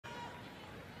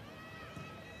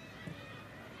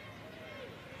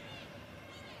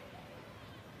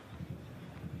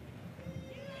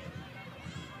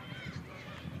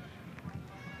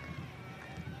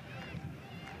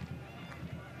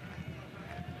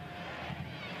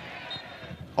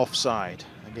offside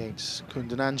against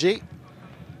Kundananji.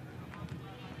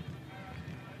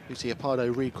 Lucia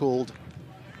Pardo recalled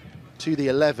to the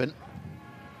 11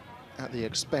 at the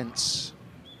expense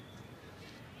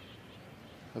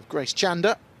of Grace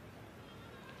Chanda.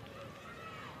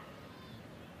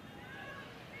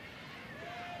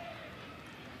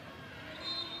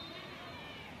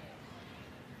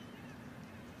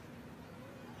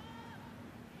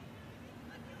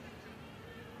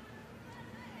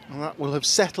 And that will have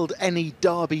settled any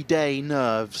Derby Day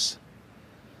nerves.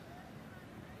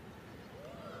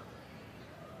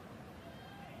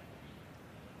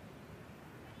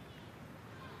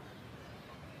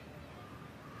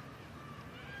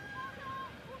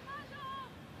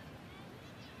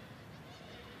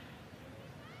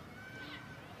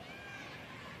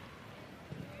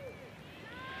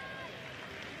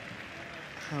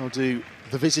 How do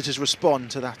the visitors respond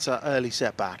to that early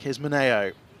setback? Here's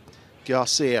Maneo,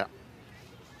 Garcia.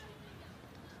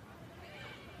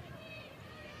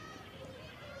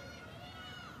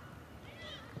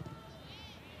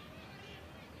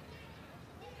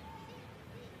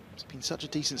 It's been such a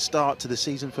decent start to the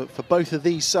season for both of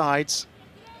these sides.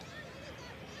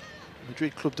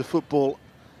 Madrid Club de Football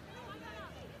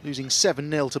losing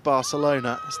 7-0 to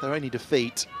Barcelona. That's their only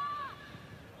defeat.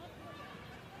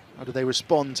 How do they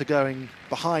respond to going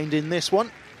behind in this one?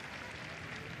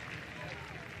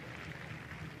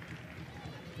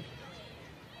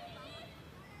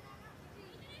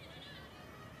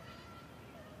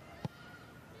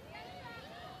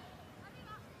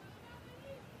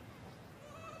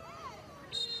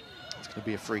 It's going to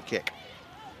be a free kick.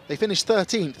 They finished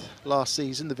 13th last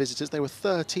season, the visitors. They were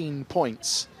 13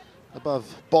 points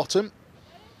above bottom.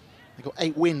 They got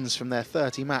 8 wins from their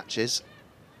 30 matches.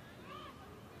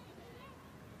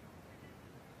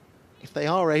 If they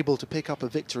are able to pick up a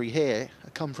victory here,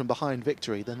 a come-from-behind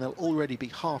victory, then they'll already be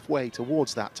halfway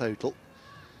towards that total.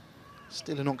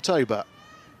 Still in October.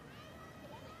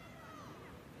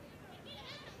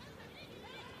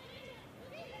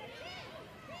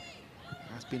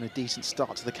 That's been a decent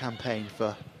start to the campaign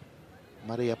for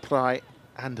Maria Prai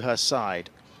and her side,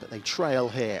 but they trail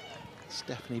here.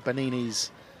 Stephanie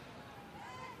Banini's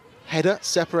header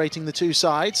separating the two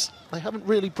sides. They haven't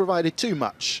really provided too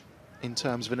much in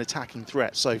terms of an attacking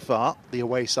threat so far, the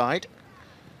away side.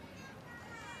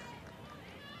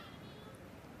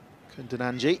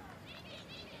 Kundananji,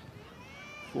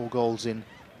 4 goals in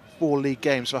 4 league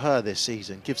games for her this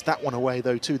season. Gives that one away,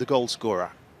 though, to the goal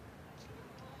scorer.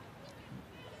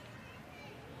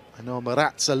 I know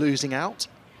Maratza losing out.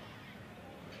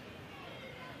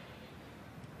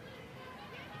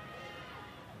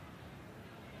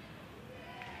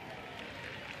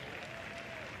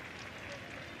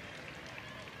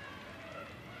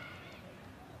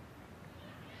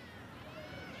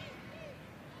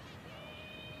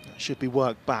 Should be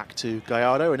worked back to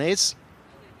Gallardo, and is.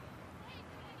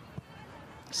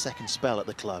 Second spell at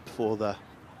the club for the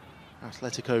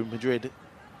Atletico Madrid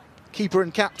keeper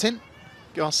and captain.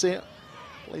 Garcia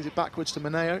plays it backwards to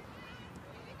Maneo.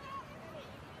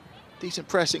 Decent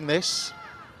pressing this,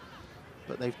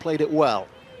 but they've played it well.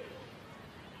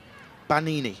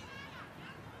 Banini.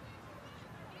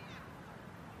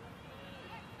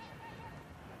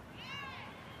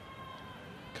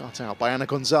 Cut out by Ana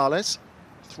Gonzalez.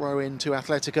 Throw in to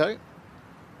Atletico.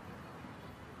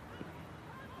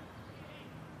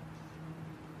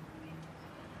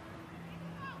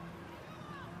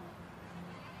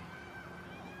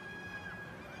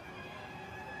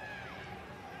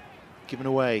 Given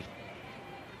away.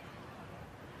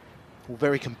 All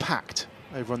very compact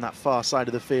over on that far side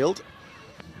of the field.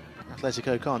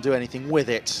 Atletico can't do anything with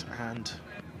it, and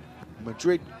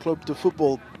Madrid Club de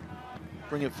Football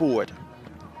bring it forward.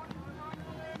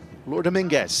 Laura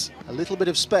Dominguez, a little bit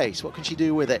of space. What can she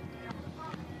do with it?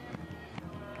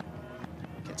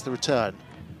 Gets the return.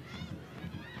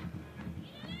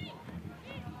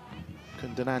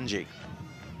 Kundananji.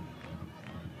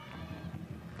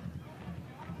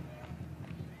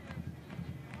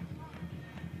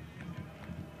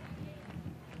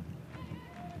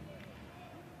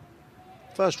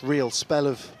 First real spell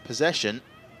of possession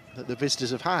that the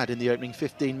visitors have had in the opening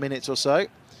 15 minutes or so.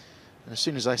 And as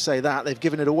soon as I say that, they've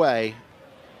given it away.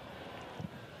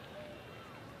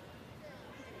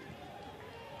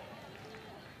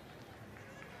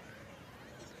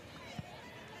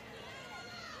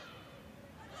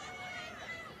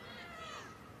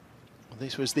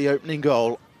 This was the opening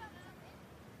goal.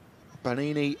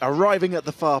 Banini arriving at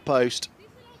the far post,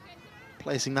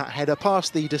 placing that header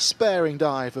past the despairing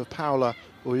dive of Paula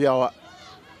Ulloa.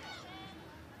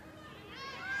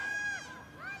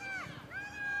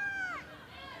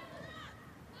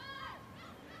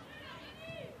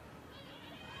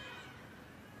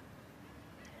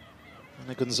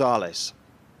 Ana Gonzalez.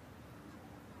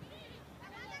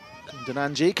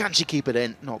 Kundananji, can she keep it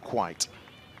in? Not quite.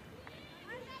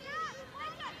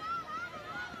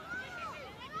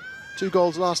 2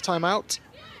 goals last time out.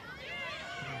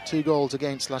 2 goals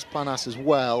against Las Planas as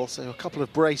well, so a couple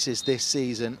of braces this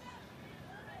season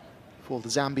for the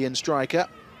Zambian striker.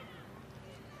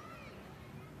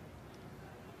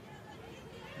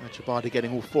 Chibadi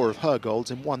getting all 4 of her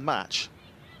goals in 1 match.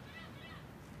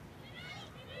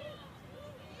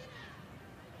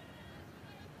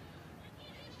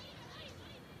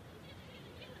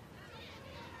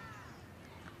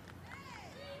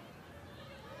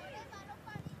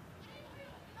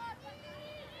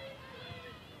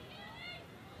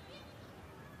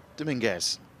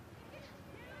 Dominguez.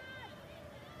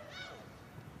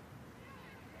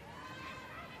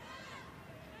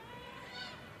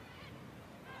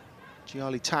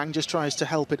 Giali Tang just tries to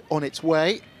help it on its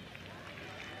way.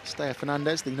 Stea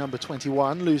Fernandez, the number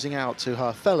 21, losing out to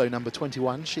her fellow number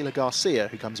 21, Sheila Garcia,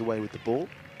 who comes away with the ball.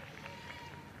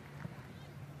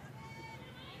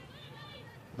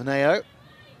 Maneo.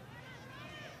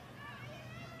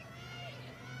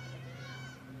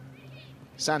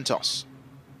 Santos.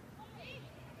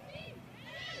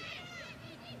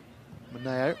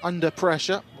 Maneo under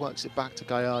pressure, works it back to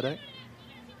Gallardo.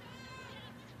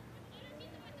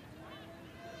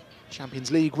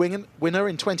 Champions League winner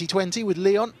in 2020 with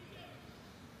Lyon.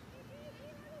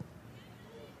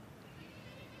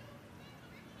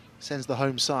 Sends the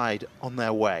home side on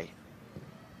their way.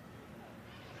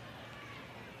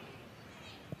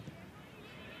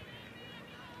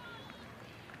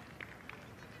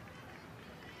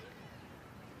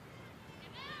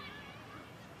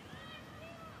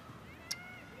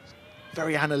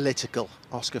 Very analytical,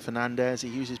 Oscar Fernandez. He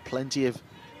uses plenty of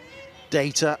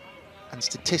data and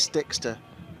statistics to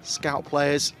scout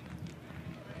players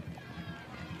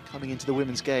coming into the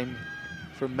women's game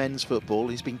from men's football.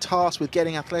 He's been tasked with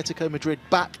getting Atletico Madrid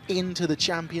back into the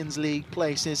Champions League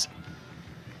places.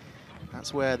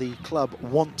 That's where the club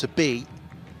want to be.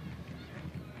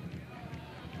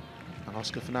 And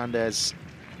Oscar Fernandez,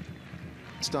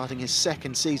 starting his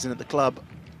 2nd season at the club,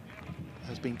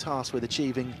 has been tasked with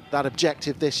achieving that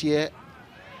objective this year.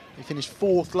 He finished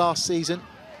 4th last season.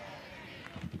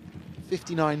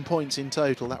 59 points in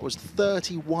total. That was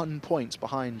 31 points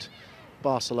behind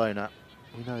Barcelona.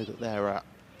 We know that their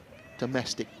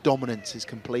domestic dominance is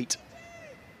complete.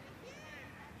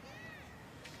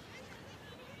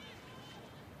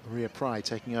 Maria Pride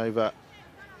taking over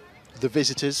the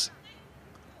visitors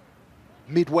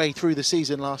midway through the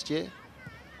season last year,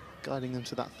 guiding them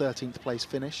to that 13th place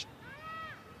finish.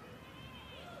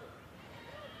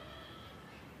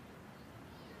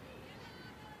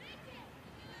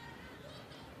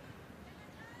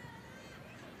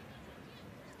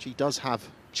 She does have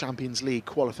Champions League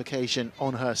qualification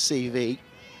on her CV,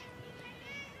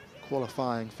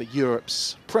 qualifying for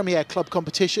Europe's premier club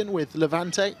competition with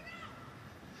Levante.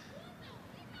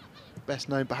 Best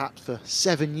known perhaps for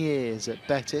 7 years at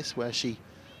Betis, where she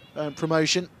earned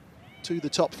promotion to the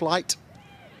top flight.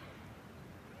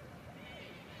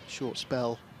 Short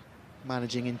spell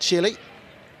managing in Chile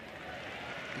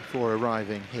before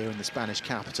arriving here in the Spanish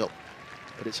capital.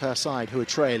 But it's her side who are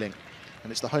trailing.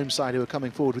 And it's the home side who are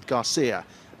coming forward with Garcia.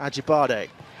 Ajibade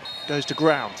goes to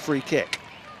ground, free kick.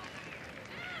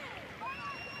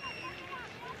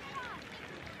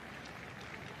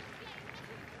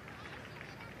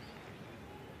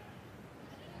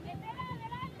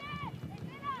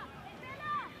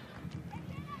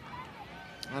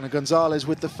 Ana Gonzalez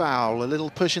with the foul, a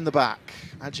little push in the back.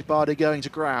 Ajibade going to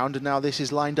ground, and now this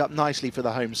is lined up nicely for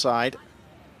the home side.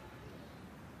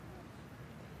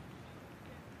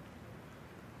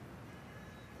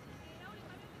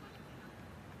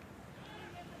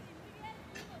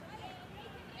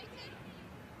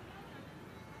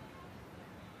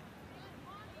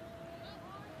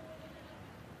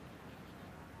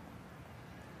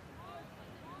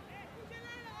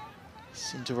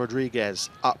 Cinta Rodriguez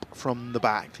up from the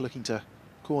back, looking to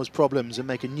cause problems and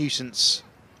make a nuisance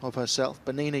of herself.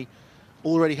 Bonini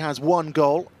already has 1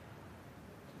 goal.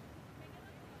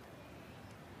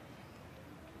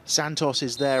 Santos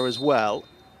is there as well.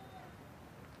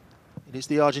 It is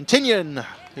the Argentinian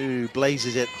who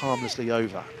blazes it harmlessly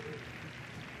over.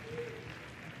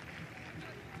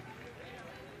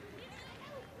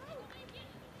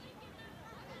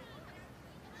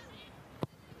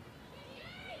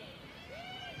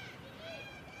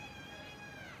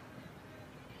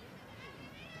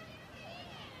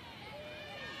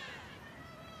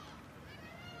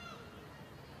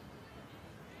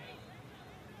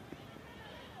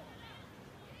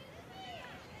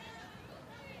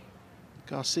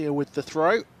 Garcia with the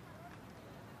throw.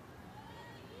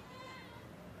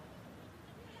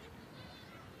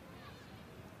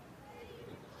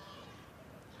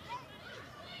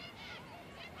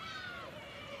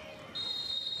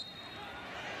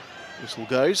 Whistle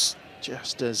goes,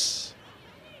 just as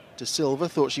De Silva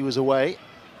thought she was away.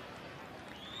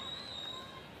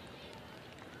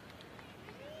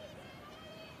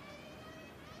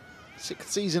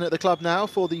 Sixth season at the club now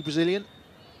for the Brazilian.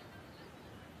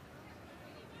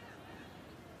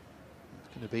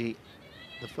 It's going to be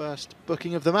the first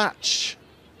booking of the match.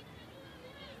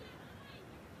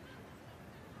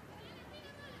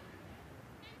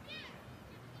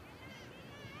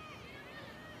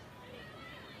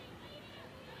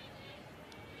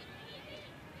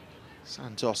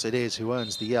 Santos it is who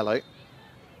earns the yellow.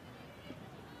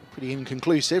 Pretty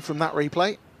inconclusive from that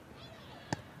replay.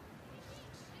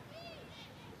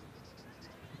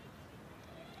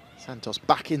 Santos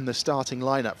back in the starting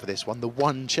lineup for this one. The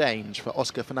one change for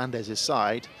Oscar Fernandez's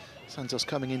side. Santos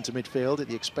coming into midfield at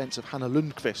the expense of Hannah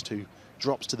Lundqvist, who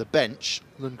drops to the bench.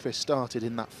 Lundqvist started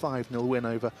in that 5-0 win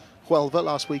over Huelva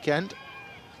last weekend.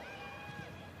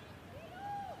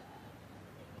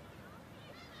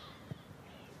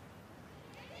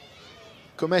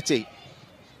 Cometti.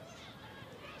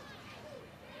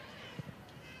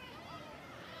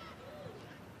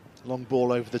 Long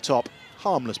ball over the top,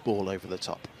 harmless ball over the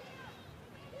top.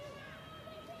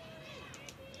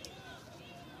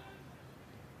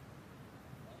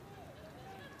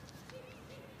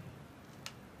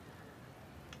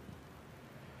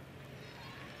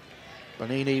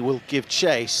 Bonini will give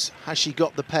chase. Has she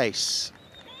got the pace?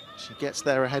 She gets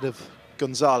there ahead of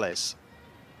Gonzalez.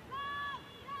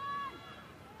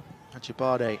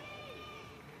 Ajibade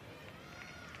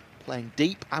playing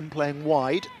deep and playing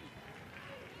wide.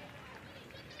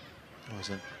 There was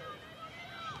an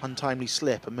untimely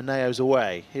slip and Maneo's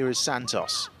away. Here is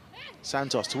Santos.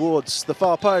 Santos towards the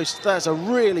far post. There's a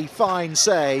really fine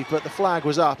save, but the flag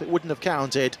was up. It wouldn't have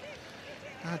counted.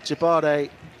 Ajibade,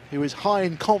 who is high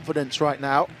in confidence right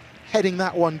now, heading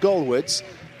that one goalwards.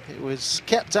 It was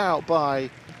kept out by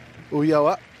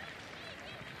Ulloa.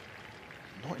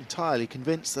 Not entirely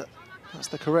convinced that that's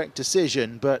the correct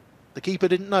decision, but the keeper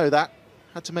didn't know that.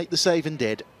 Had to make the save and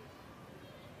did.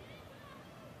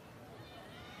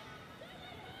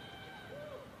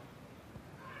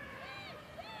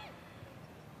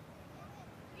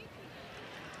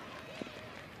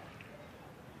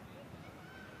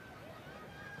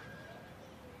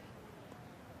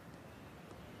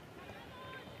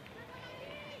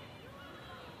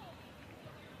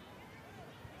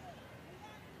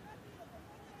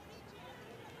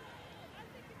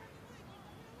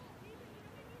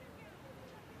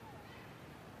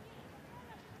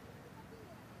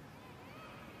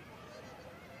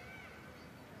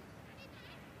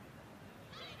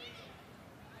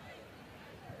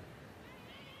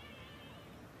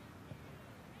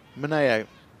 Maneo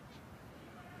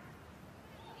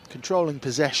controlling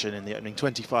possession in the opening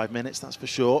 25 minutes, that's for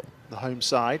sure. The home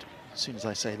side. As soon as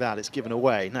I say that, it's given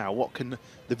away. Now, what can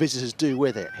the visitors do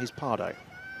with it? Here's Pardo.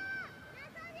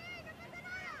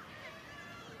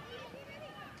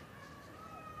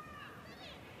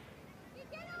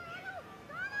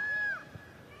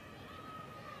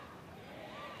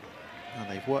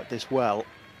 And they've worked this well.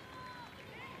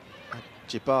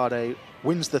 Ajibade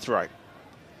wins the throw.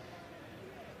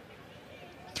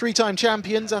 Three-time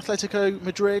champions, Atletico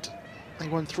Madrid. They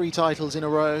won 3 titles in a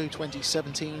row,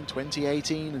 2017,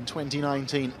 2018 and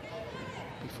 2019,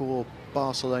 before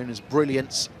Barcelona's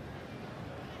brilliance.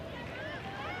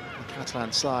 The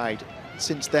Catalan side,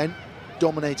 since then,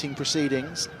 dominating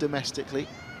proceedings domestically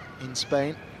in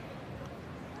Spain.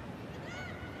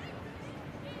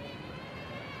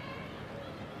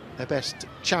 Their best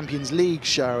Champions League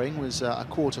showing was a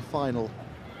quarter-final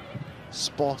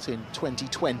spot in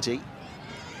 2020.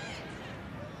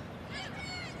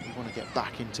 Want to get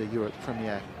back into Europe's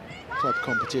premier club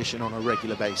competition on a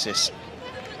regular basis.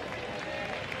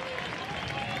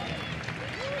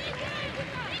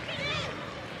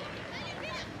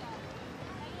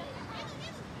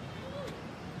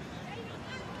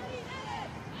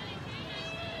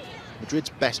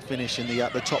 Madrid's best finish in the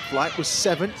top flight was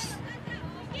 7th.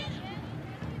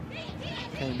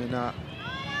 Came in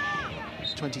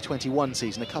 2021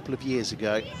 season, a couple of years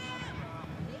ago.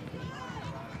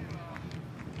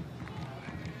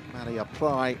 Maria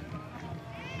Pry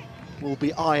will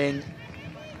be eyeing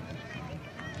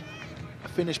a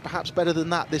finish perhaps better than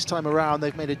that this time around.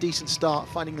 They've made a decent start,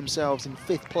 finding themselves in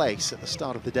 5th place at the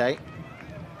start of the day.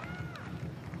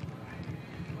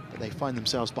 But they find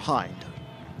themselves behind.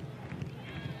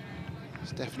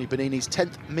 Stephanie Bonini's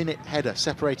 10th minute header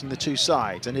separating the two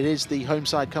sides, and it is the home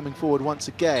side coming forward once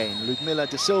again. Ludmila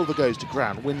da Silva goes to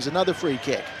ground, wins another free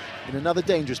kick in another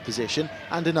dangerous position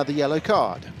and another yellow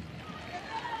card.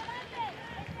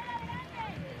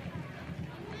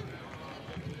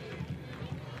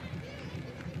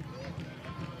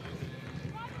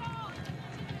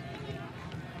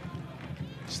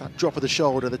 Just that drop of the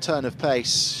shoulder, the turn of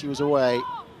pace, she was away.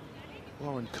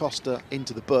 Lauren Costa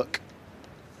into the book.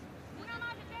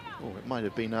 Oh, it might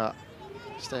have been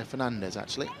Esther Fernandez,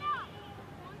 actually.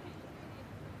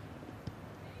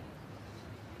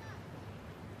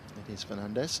 It is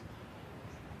Fernandez.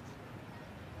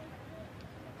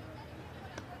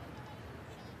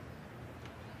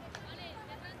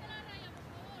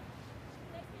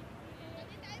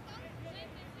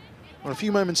 Well, a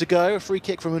few moments ago, a free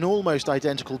kick from an almost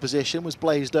identical position was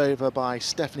blazed over by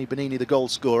Stephanie Bonini, the goal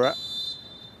scorer.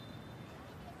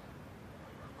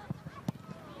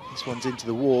 This one's into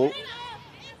the wall.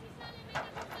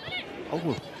 Oh,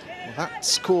 well,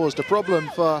 that's caused a problem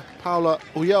for Paula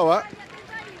Ulloa.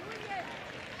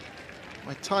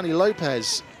 Tani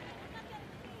Lopez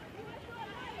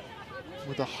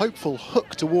with a hopeful hook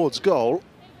towards goal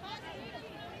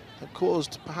that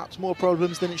caused perhaps more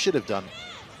problems than it should have done.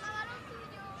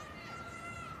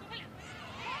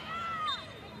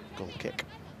 Goal kick.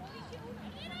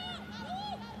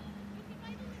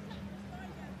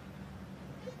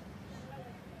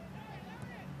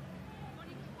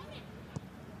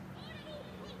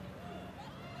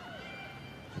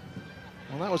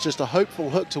 Well, that was just a hopeful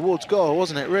hook towards goal,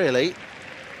 wasn't it, really?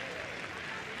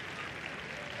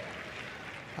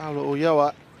 Paula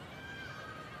Ulloa,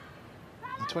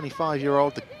 the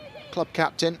 25-year-old, the club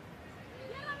captain,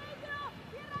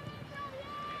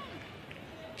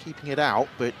 keeping it out,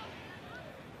 but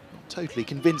not totally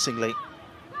convincingly.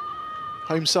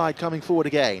 Home side coming forward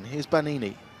again. Here's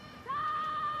Bonini.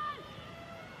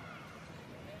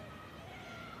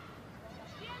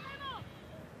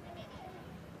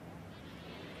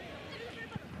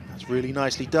 That's really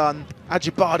nicely done.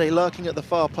 Ajibade lurking at the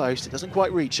far post. It doesn't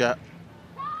quite reach her.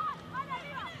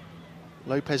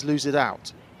 Lopez loses it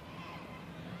out.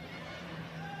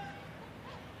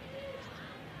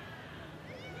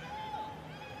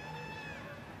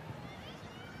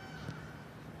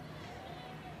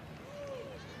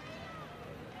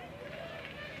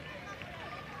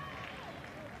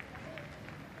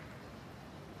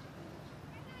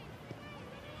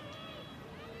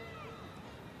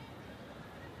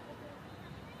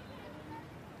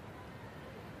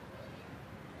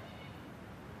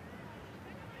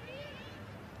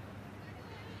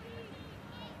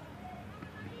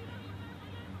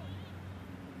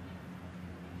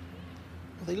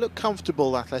 They look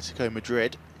comfortable, Atletico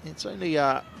Madrid. It's only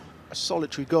a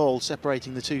solitary goal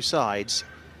separating the two sides,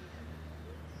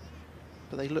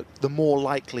 but they look the more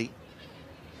likely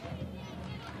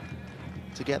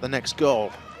to get the next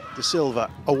goal. Da Silva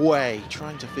away,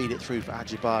 trying to feed it through for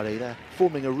Ajibade. They're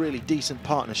forming a really decent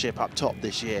partnership up top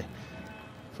this year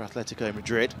for Atletico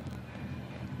Madrid.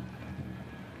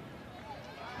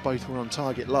 Both were on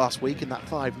target last week in that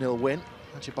 5-0 win.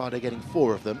 Ajibade getting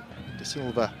 4 of them. Da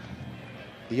Silva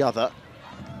the other.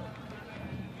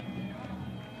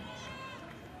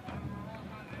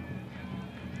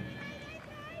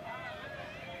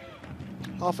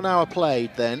 Half an hour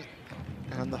played then,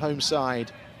 and the home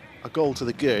side a goal to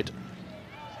the good.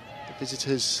 The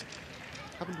visitors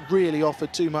haven't really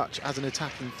offered too much as an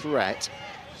attacking threat.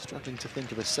 Struggling to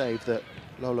think of a save that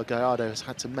Lola Gallardo has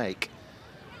had to make.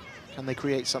 Can they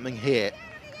create something here?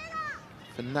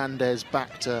 Fernandez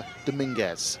back to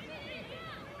Dominguez.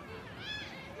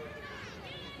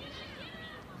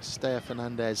 Esther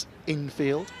Fernandez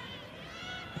infield.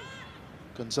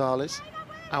 Gonzalez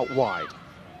out wide.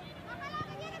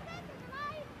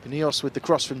 Pinillos with the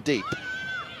cross from deep.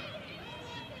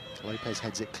 Lopez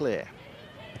heads it clear.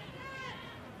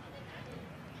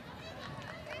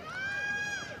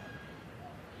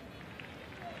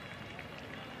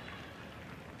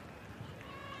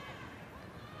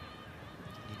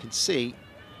 You can see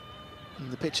in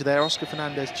the picture there, Oscar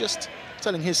Fernandez just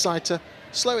telling his side to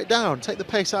slow it down, take the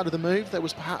pace out of the move. There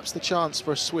was perhaps the chance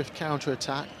for a swift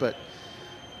counter-attack, but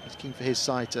he's keen for his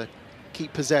side to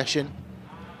keep possession.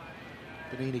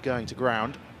 Bonini going to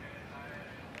ground.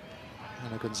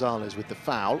 Ana Gonzalez with the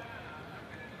foul.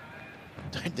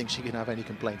 Don't think she can have any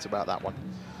complaints about that one.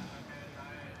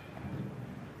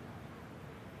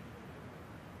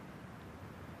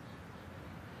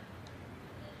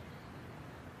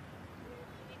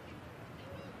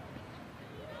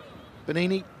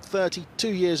 Bonini, 32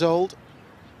 years old.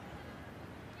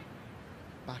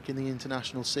 back in the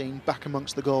international scene, back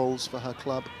amongst the goals for her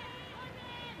club.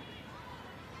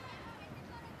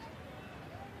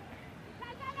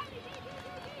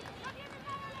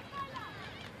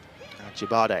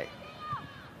 Ajibade.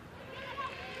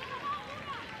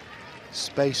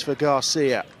 Space for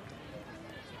Garcia.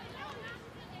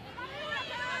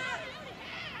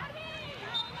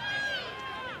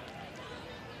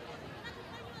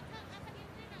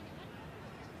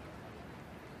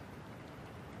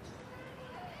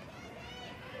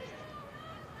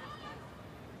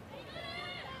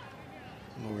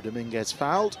 Laura Dominguez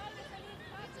fouled.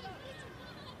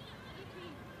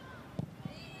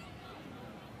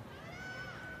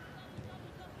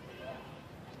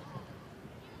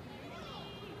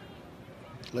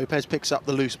 Lopez picks up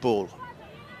the loose ball.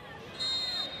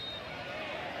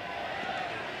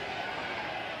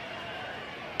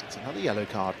 It's another yellow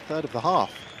card, third of the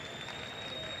half.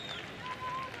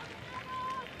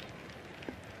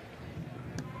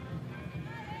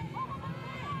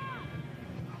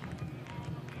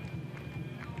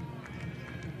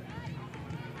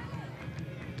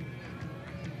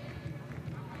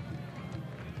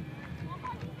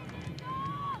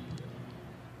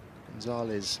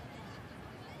 Gonzalez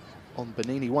on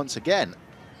Bonini once again.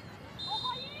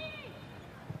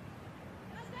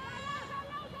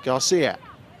 Garcia.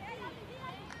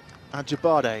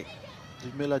 Ajibade.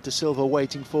 Ludmila da Silva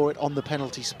waiting for it on the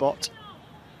penalty spot.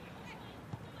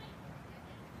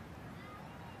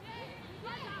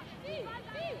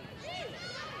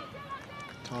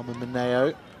 Carmen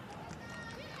Mineo.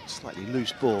 Slightly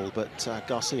loose ball, but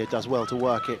Garcia does well to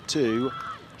work it to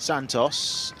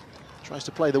Santos. Tries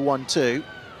to play the 1-2.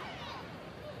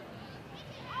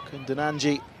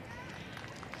 Kundananji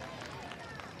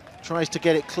tries to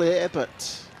get it clear,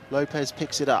 but Lopez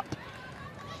picks it up.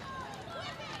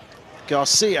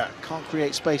 Garcia can't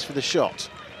create space for the shot.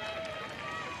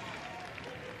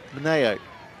 Mineo.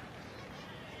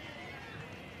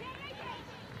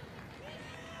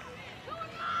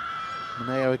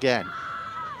 Mineo again.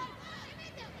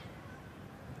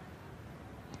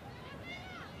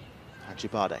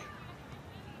 Ajibade.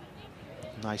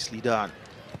 Nicely done.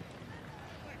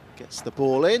 Gets the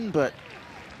ball in, but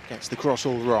gets the cross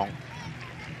all wrong.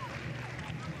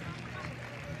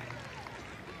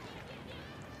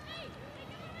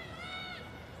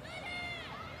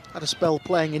 Had a spell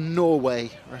playing in Norway.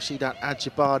 Rashidat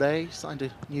Ajibade signed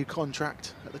a new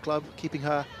contract at the club, keeping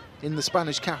her in the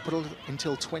Spanish capital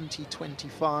until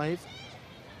 2025.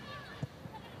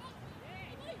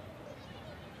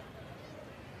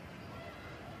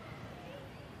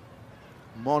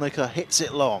 Monica hits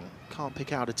it long. Can't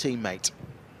pick out a teammate.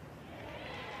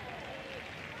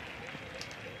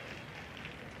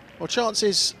 Well,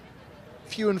 chances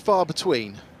few and far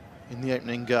between in the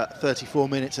opening 34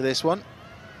 minutes of this one.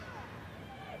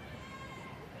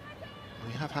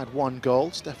 We have had one goal,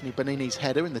 Stephanie Bonini's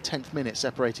header in the 10th minute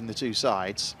separating the two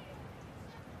sides.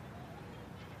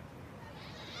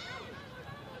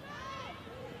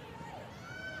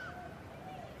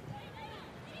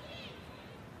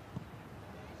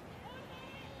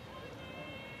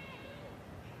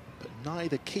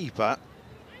 Neither keeper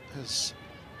has,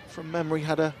 from memory,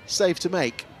 had a save to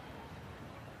make.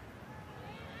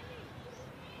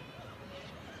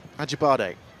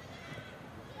 Ajibade.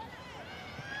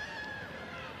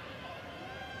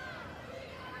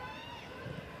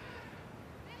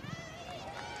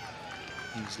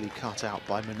 Easily cut out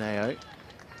by Mineo.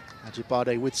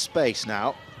 Ajibade with space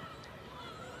now.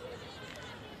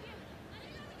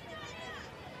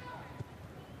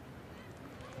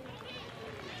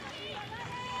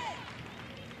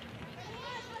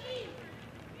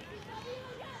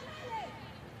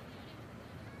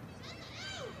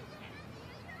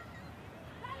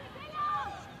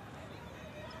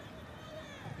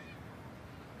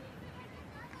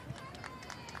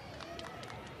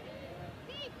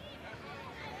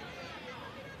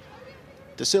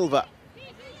 Da Silva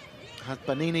had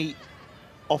Bonini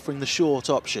offering the short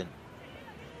option.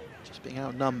 Just being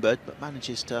outnumbered, but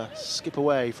manages to skip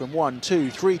away from 1, 2,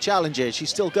 3 challenges.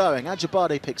 She's still going.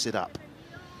 Ajibade picks it up.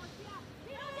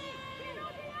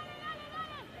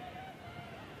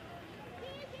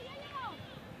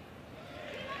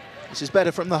 This is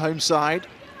better from the home side.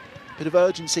 Bit of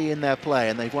urgency in their play,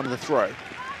 and they've won the throw.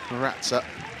 Maratza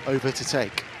over to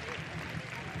take.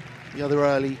 The other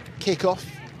early kick-off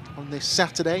on this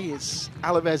Saturday is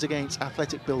Alaves against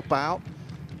Athletic Bilbao.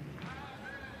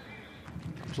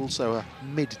 It's also a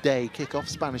midday kick-off,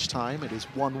 Spanish time. It is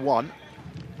 1-1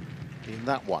 in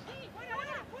that one.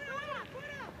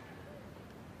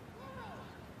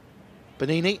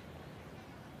 Bonini,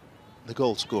 the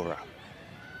goal scorer.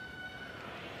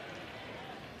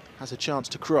 has a chance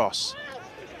to cross.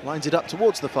 Lines it up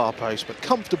towards the far post, but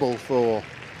comfortable for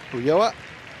Ulloa.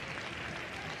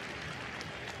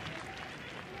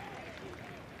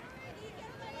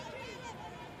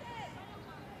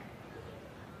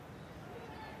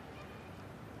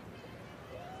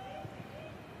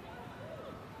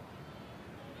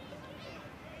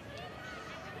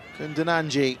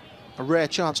 Kundananji, a rare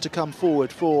chance to come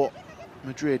forward for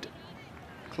Madrid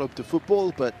Club de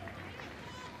Football, but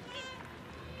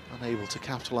unable to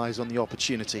capitalise on the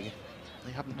opportunity.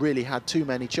 They haven't really had too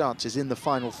many chances in the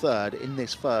final third in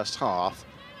this first half.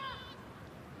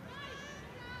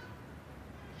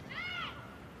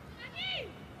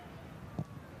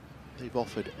 They've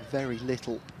offered very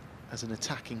little as an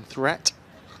attacking threat,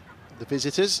 the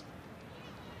visitors.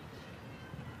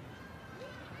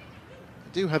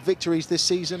 They do have victories this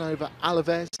season over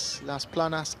Alaves, Las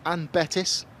Planas and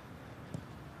Betis.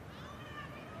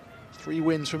 3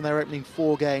 wins from their opening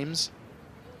 4 games.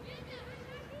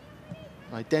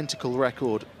 An identical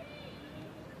record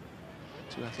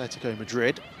to Atletico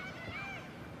Madrid.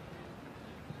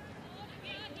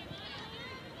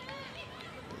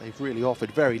 But they've really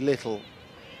offered very little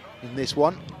in this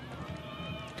one.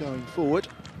 Going forward.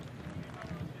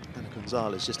 And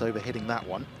Gonzalez just overhitting that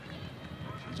one.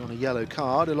 He's on a yellow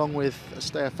card along with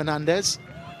Esther Fernandez.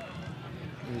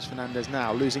 Here's Fernandez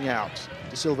now, losing out.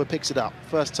 De Silva picks it up.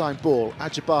 First time ball.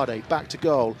 Ajibade back to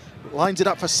goal. Lines it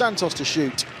up for Santos to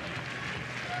shoot.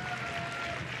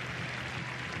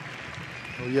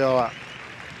 Ulloa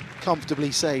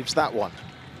comfortably saves that one.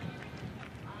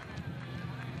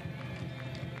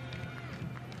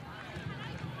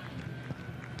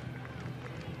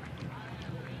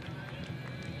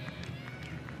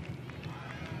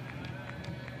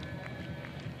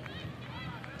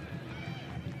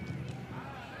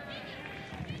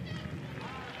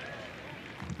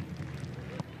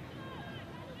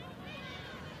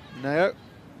 No.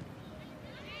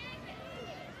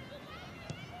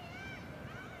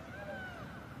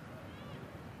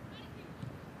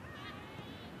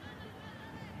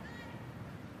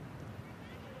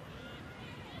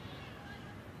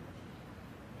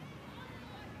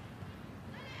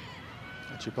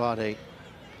 Ajibade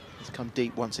has come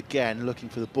deep once again, looking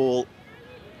for the ball,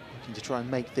 looking to try and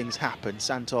make things happen.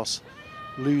 Santos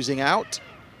losing out.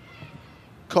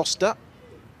 Costa.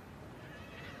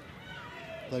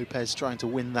 Lopez trying to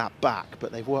win that back,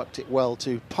 but they've worked it well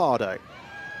to Pardo.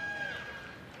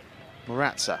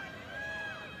 Moratza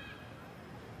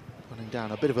running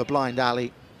down a bit of a blind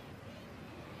alley,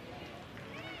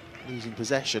 losing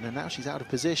possession, and now she's out of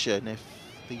position if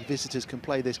the visitors can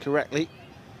play this correctly,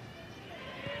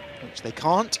 which they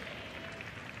can't.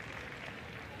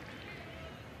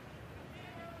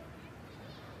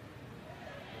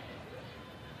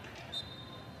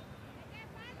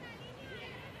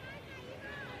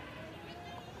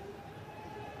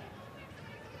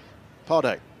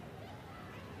 Pardo.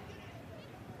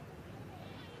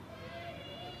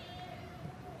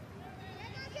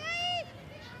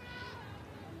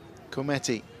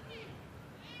 Cometti,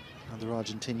 another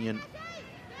Argentinian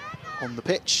on the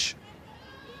pitch.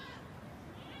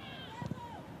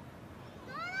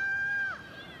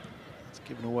 It's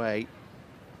given away.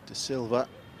 De Silva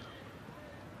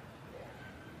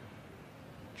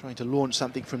trying to launch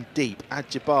something from deep.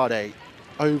 Ajibade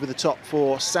over the top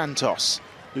for Santos.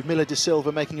 Ludmila De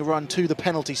Silva making a run to the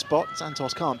penalty spot.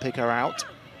 Santos can't pick her out.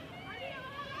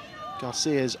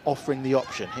 Garcia's offering the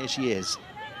option. Here she is.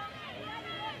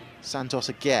 Santos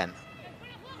again.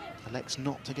 Elects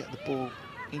not to get the ball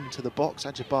into the box.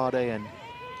 Ajibade and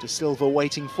De Silva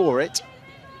waiting for it.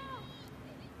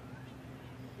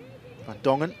 Van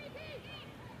Dongen.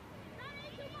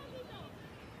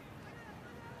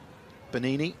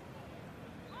 Benini.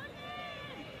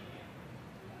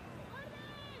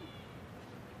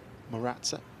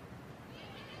 Moratza.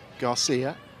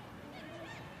 Garcia.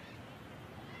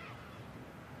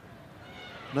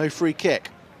 No free kick.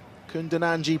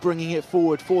 Kundananji bringing it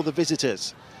forward for the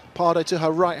visitors. Pardo to her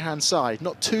right-hand side.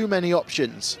 Not too many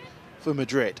options for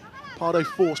Madrid. Pardo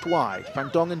forced wide. Van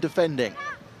Dongen defending.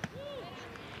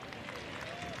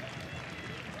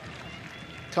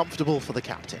 Comfortable for the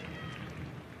captain.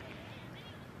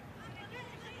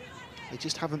 They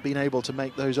just haven't been able to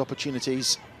make those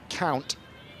opportunities count.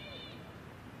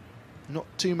 Not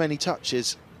too many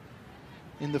touches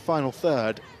in the final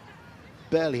third.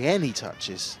 Barely any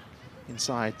touches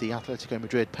inside the Atletico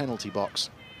Madrid penalty box.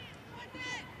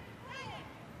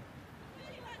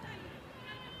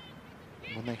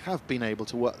 When they have been able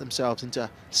to work themselves into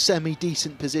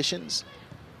semi-decent positions,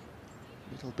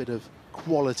 a little bit of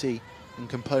quality and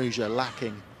composure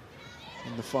lacking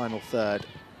in the final third.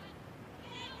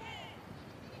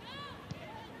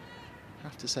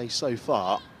 have to say so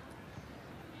far,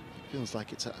 feels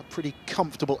like it's a pretty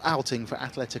comfortable outing for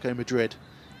Atletico Madrid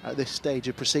at this stage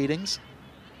of proceedings.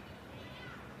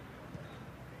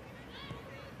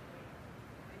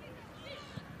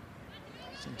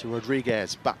 Into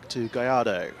Rodriguez, back to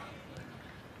Gallardo.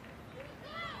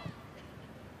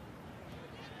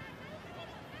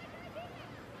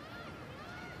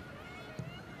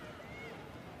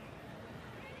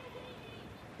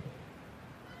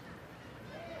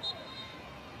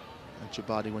 And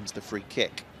Jabadi wins the free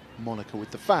kick. Monaco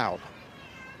with the foul.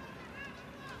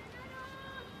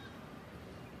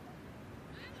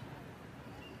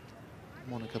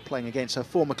 Monaco playing against her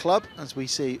former club, as we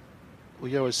see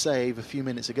Ulloa's save a few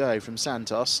minutes ago from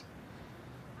Santos.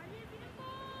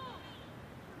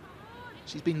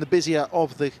 She's been the busier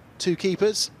of the two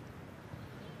keepers.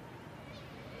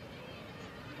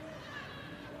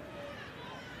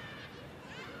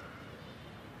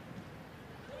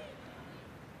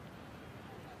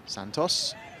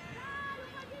 Santos.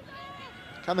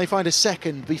 Can they find a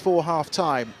second before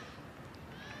half-time?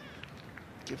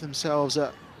 Give themselves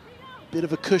a bit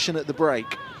of a cushion at the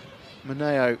break.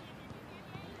 Moneo.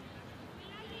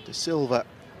 De Silva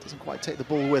doesn't quite take the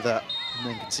ball with her and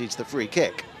then concedes the free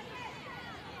kick.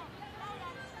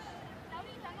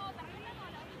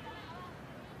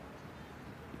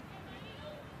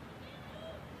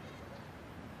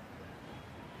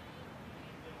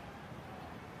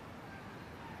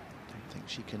 Don't think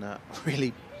she can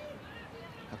really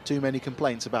have too many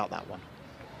complaints about that one.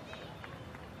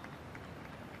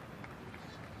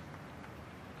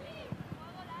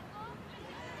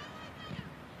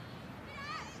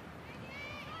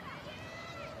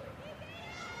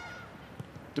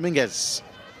 Dominguez.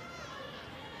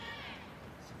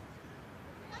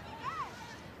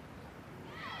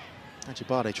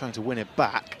 Ajibade trying to win it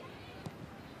back.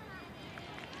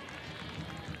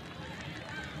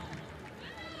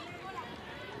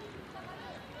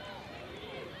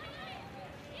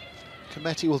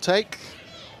 Cometti will take.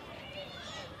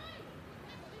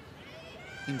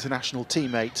 International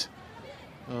teammate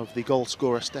of the goal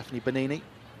scorer Stephanie Bonini.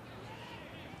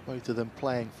 Both of them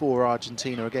playing for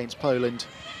Argentina against Poland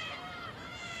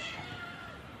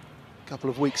a couple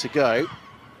of weeks ago.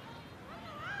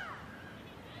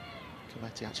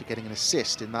 Cometti actually getting an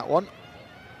assist in that one.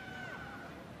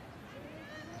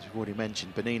 As we've already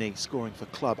mentioned, Bonini scoring for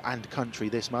club and country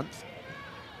this month.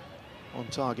 On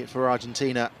target for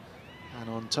Argentina and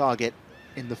on target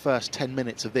in the first 10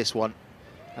 minutes of this one.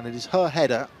 And it is her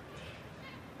header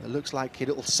that looks like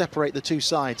it will separate the two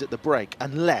sides at the break,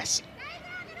 unless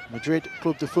Madrid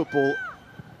Club de Football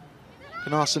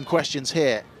can ask some questions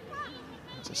here.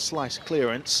 It's a slice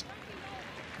clearance.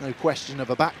 No question of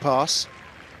a back pass.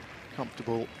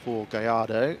 Comfortable for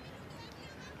Gallardo.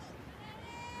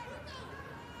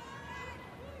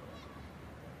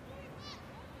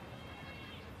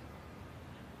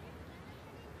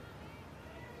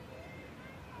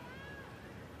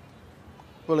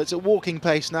 Well, it's at walking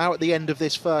pace now at the end of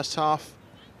this first half.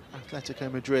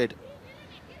 Atletico Madrid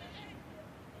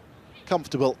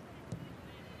comfortable.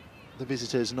 The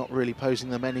visitors not really posing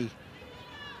them any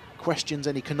questions,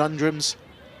 any conundrums.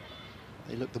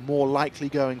 They look the more likely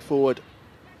going forward,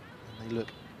 and they look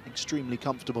extremely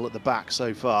comfortable at the back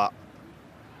so far.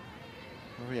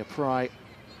 Maria Pry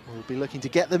will be looking to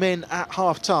get them in at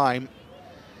half-time.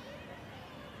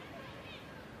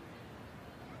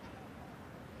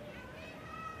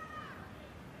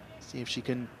 See if she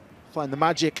can find the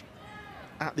magic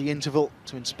at the interval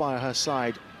to inspire her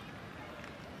side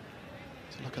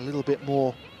to look a little bit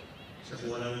more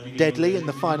deadly in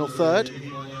the final third.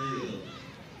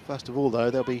 First of all, though,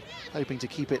 they'll be hoping to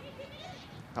keep it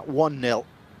at 1-0.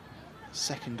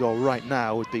 Second goal right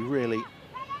now would be really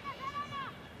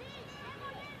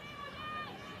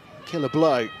a killer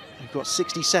blow. We've got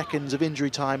 60 seconds of injury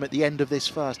time at the end of this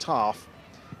first half.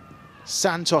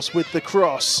 Santos with the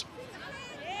cross.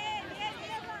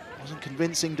 Wasn't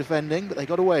convincing defending, but they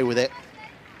got away with it.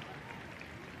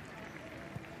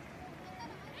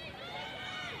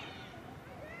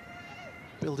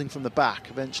 Building from the back,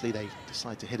 eventually they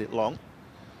decide to hit it long.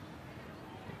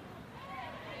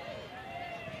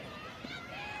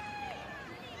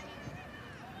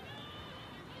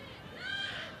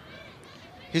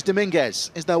 Here's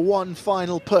Dominguez. Is there one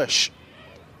final push?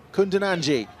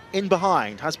 Kundananji in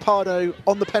behind, has Pardo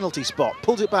on the penalty spot,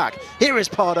 pulls it back. Here is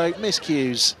Pardo,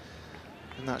 miscues.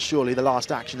 And that's surely the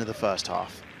last action of the first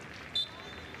half.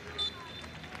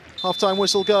 Half-time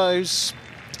whistle goes.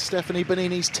 Stephanie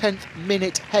Bonini's 10th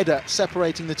minute header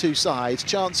separating the two sides.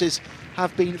 Chances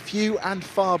have been few and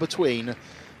far between,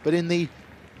 but in the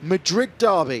Madrid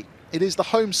derby, it is the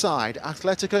home side,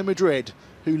 Atletico Madrid,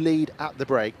 who lead at the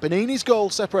break. Bonini's goal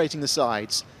separating the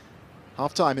sides.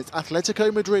 Half-time, it's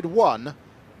Atletico Madrid 1,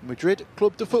 Madrid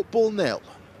Club de Football 0.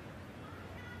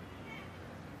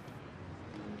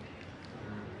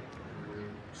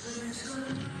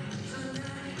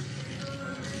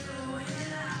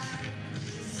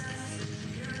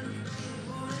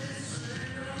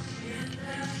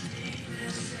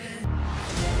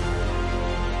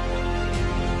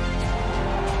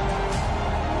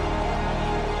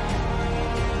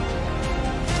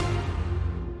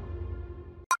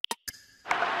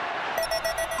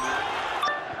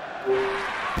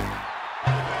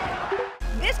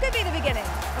 This could be the beginning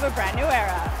of a brand new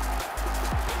era.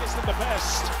 Isn't the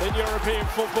best in European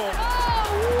football.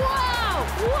 Oh, wow!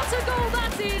 What a goal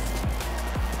that is!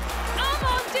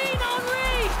 Amandine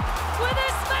Henry with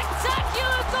a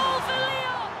spectacular goal for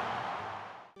Lyon!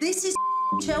 This is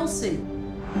Chelsea.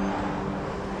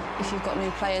 If you've got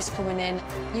new players coming in,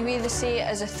 you either see it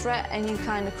as a threat and you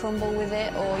kind of crumble with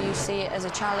it, or you see it as a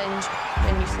challenge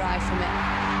and you thrive from it.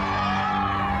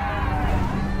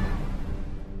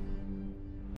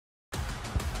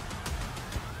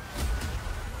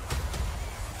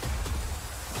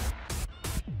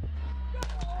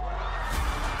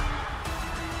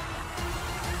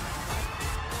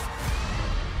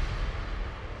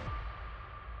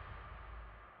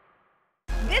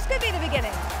 This could be the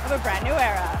beginning of a brand new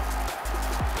era.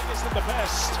 Isn't the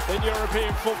best in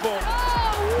European football.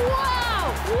 Oh,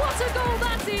 wow! What a goal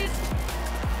that is!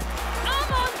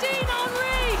 Amandine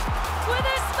Henry with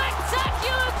a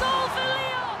spectacular goal for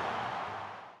Lyon!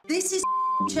 This is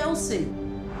Chelsea.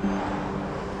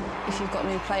 If you've got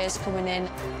new players coming in,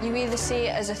 you either see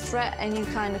it as a threat and you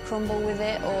kind of crumble with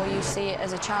it, or you see it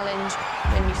as a challenge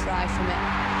and you thrive from it.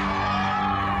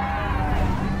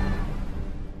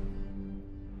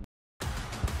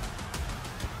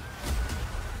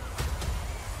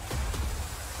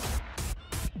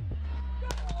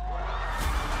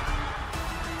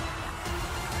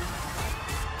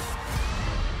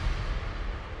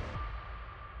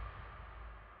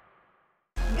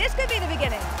 This could be the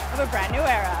beginning of a brand new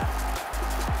era.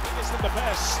 Isn't the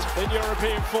best in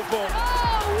European football.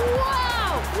 Oh,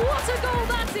 wow! What a goal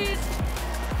that is!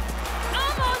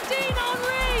 Amandine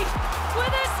Henry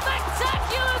with a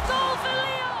spectacular goal for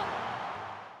Lyon!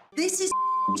 This is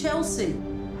Chelsea.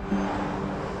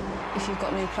 If you've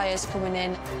got new players coming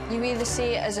in, you either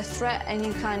see it as a threat and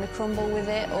you kind of crumble with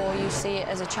it, or you see it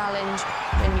as a challenge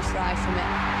and you thrive from it.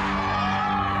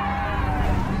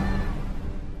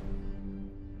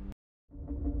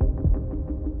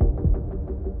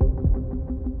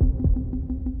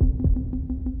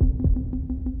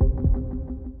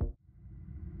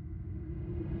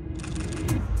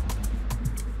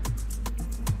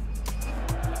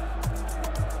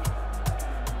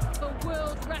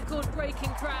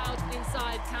 Record-breaking crowd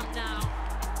inside Camp Nou.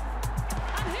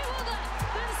 And who other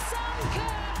than Sam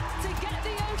Kerr to get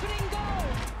the opening goal?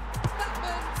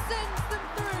 Batman sends them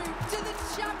through to the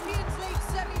Champions League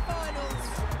semi-finals.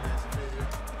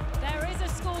 There is a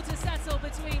score to settle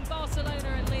between Barcelona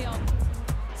and Lyon.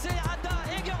 C'est Ada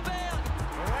Egerbert.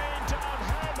 Laying down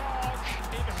her mark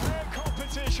in her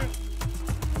competition.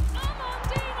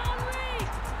 Amandine Henry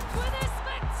with a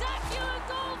spectacular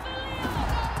goal for Lyon.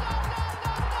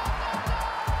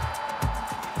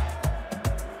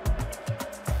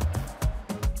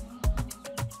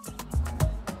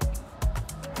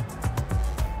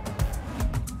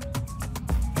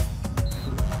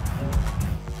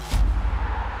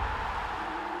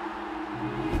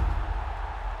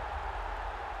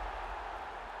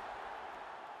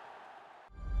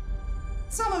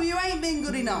 Some of you ain't been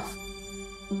good enough.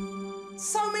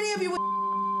 So many of you.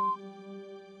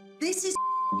 This is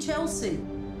Chelsea.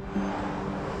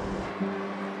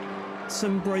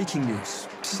 Some breaking news.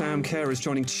 Sam Kerr is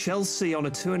joining Chelsea on a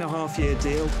 2.5-year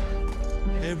deal.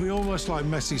 It'd be almost like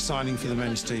Messi signing for the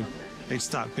men's team. It's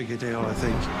that big a deal, I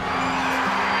think.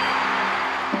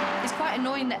 It's quite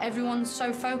annoying that everyone's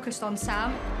so focused on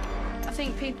Sam. I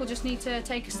think people just need to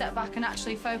take a step back and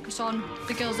actually focus on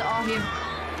the girls that are here.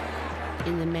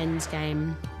 In the men's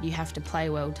game, you have to play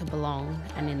well to belong,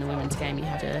 and in the women's game, you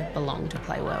have to belong to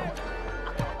play well.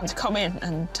 To come in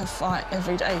and to fight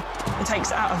every day, it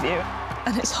takes it out of you,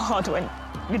 and it's hard when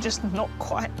you're just not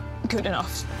quite good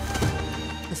enough.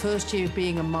 The first year of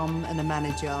being a mum and a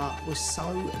manager was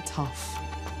so tough.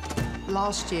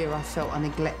 Last year, I felt I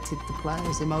neglected the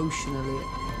players emotionally.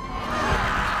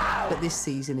 But this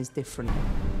season is different.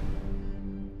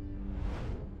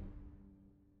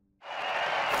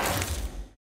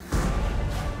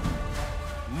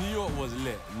 New York was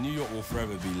lit. New York will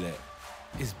forever be lit.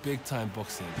 It's big-time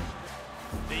boxing.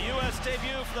 The U.S.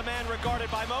 debut for the man regarded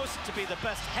by most to be the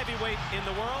best heavyweight in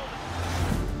the world.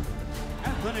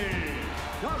 Anthony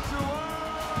Joshua!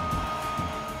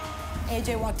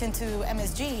 AJ walked into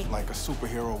MSG like a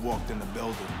superhero walked in the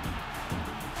building.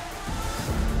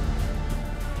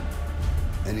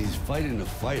 And he's fighting a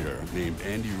fighter named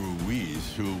Andy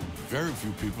Ruiz, who very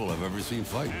few people have ever seen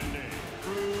fight.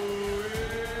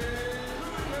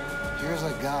 Here's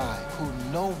a guy who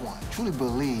no one truly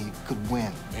believed could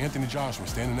win. Anthony Joshua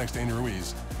standing next to Andy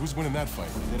Ruiz. Who's winning that fight?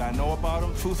 Did I know about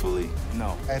him? Truthfully,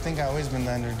 no. I think I've always been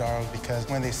the underdog because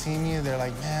when they see me, they're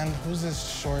like, man, who's this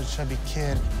short, chubby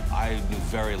kid? I knew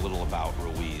very little about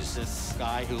Ruiz. This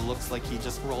guy who looks like he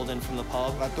just rolled in from the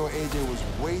pub. I thought AJ was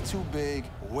way too big,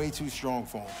 way too strong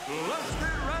for him. Let's get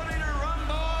ready to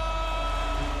rumble!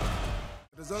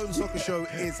 The DAZN Soccer Show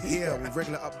is here with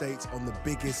regular updates on the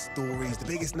biggest stories, the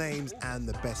biggest names, and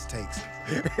the best takes.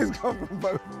 It's come from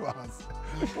both of us.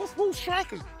 What's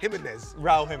striker? Jimenez.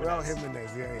 Raul Jimenez. Raul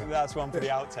Jimenez, yeah. That's one for the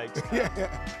outtakes. Yeah.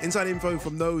 Inside info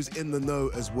from those in the know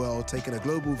as well, taking a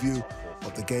global view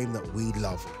of the game that we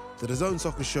love. The DAZN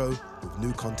Soccer Show with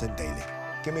new content daily.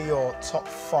 Give me your top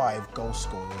 5 goal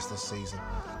scorers this season.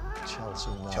 Chelsea,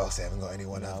 no. Chelsea haven't got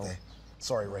anyone, have they?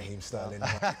 Sorry, Raheem Sterling.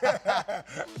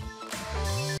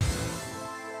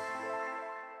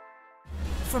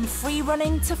 From free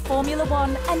running to Formula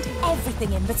One and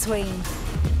everything in between.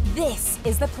 This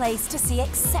is the place to see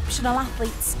exceptional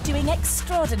athletes doing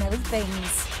extraordinary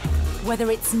things. Whether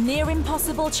it's near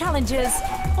impossible challenges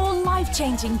or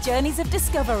life-changing journeys of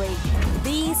discovery,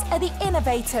 these are the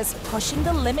innovators pushing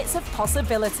the limits of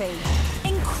possibility.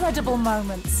 Incredible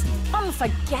moments,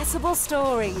 unforgettable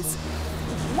stories.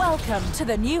 Welcome to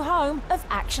the new home of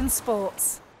action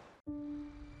sports.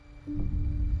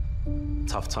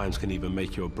 Tough times can even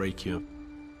make you or break you.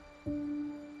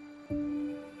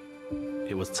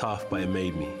 It was tough, but it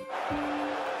made me.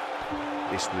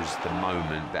 This was the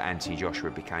moment that Anthony Joshua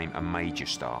became a major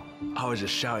star. I was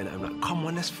just shouting at him like, come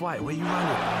on, let's fight, where you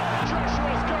running?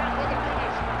 Joshua's going for the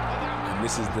finish. And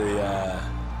this is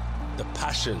the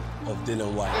passion of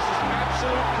Dylan White. This is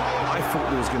absolute chaos. I thought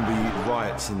there was going to be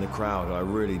riots in the crowd, I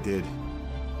really did.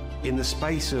 In the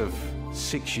space of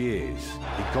 6 years,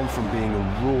 he'd gone from being a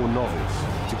raw novice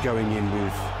to going in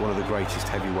with one of the greatest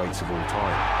heavyweights of all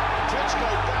time. Klitschko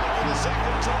down for the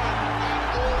second time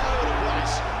and all over the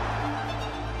place.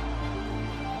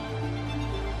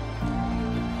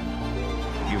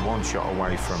 You're one shot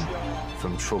away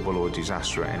from trouble or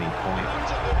disaster at any point.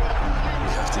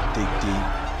 You have to dig deep,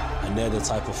 and they're the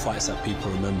type of fights that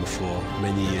people remember for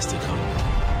many years to come.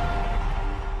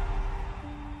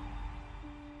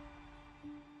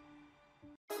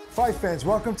 Fight fans,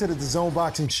 welcome to the DAZN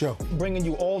Boxing Show. Bringing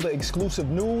you all the exclusive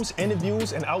news,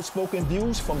 interviews, and outspoken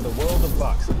views from the world of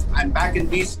boxing. I'm back in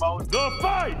beast mode. The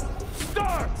fight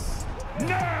starts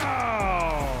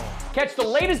now! Catch the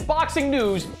latest boxing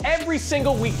news every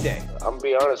single weekday. I'm gonna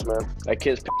be honest, man. That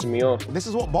kid's pissing me off. This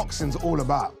is what boxing's all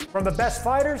about. From the best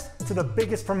fighters to the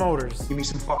biggest promoters. Give me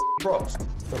some pros.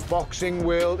 The boxing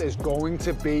world is going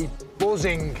to be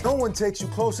buzzing. No one takes you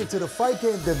closer to the fight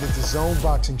game than the DAZN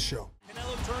Boxing Show.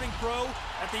 Canelo turning pro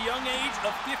at the young age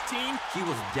of 15. He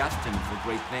was destined for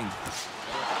great things.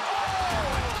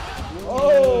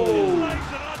 Oh!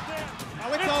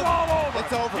 It's all over.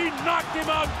 It's over. He knocked him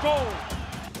out cold.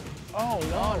 Oh,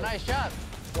 no. Oh, nice shot.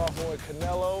 My boy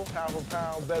Canelo, pound for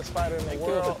pound, best fighter in the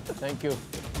world. Thank you.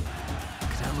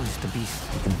 Canelo's the beast.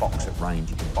 You can box at range,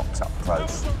 you can box up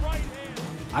close.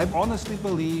 I honestly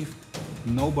believe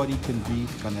nobody can beat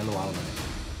Canelo Alvarez.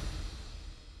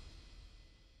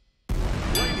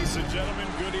 Ladies and gentlemen,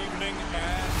 good evening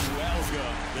and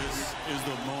welcome. This is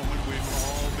the moment we've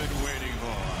all been waiting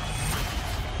for.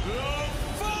 The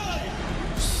fight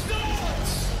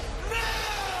starts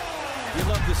now! You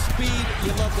love the speed,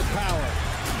 you love the power.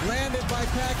 Landed by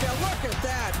Pacquiao. Look at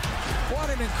that. What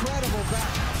an incredible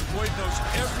back. Floyd knows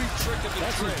every trick of the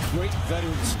trade. That's a great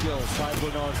veteran skill by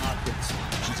Bernard Hopkins.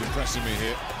 She's impressing me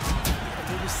here.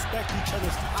 They respect each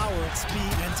other's power,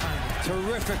 speed, and timing.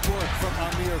 Terrific work from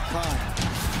Amir Khan.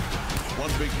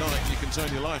 One big night, you can turn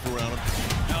your life around.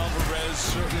 Alvarez,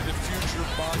 certainly the future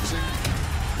of boxing.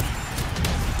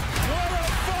 What a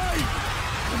fight!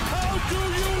 How do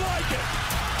you like it?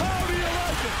 How do you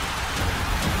like it?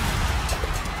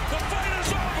 The fight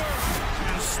is over!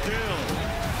 And still,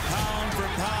 pound for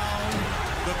pound,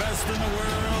 the best in the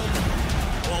world.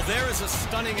 Well, there is a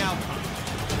stunning outcome.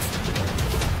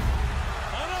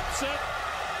 An upset,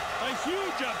 a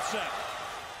huge upset.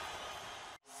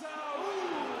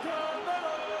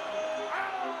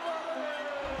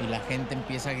 Y la gente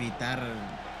empieza a gritar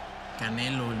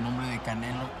Canelo, el nombre de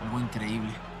Canelo, algo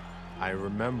increíble. I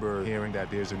remember hearing that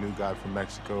there's a new guy from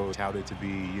Mexico touted to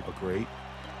be great.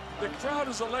 The crowd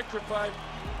is electrified.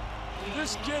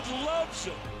 This kid loves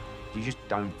it. You just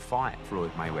don't fight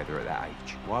Floyd Mayweather at that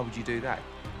age. Why would you do that?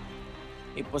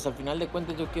 Y pues al final de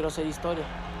cuentas yo quiero hacer historia.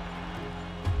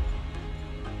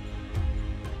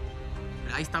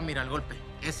 Ahí está, mira el golpe,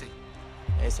 ese.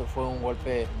 Ese fue un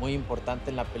golpe muy importante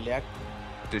en la pelea.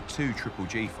 The two Triple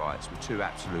G fights were two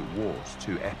absolute wars,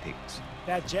 two epics.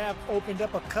 That jab opened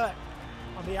up a cut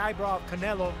on the eyebrow of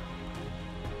Canelo.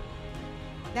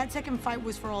 That second fight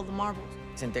was for all the marbles.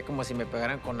 Sentía como si me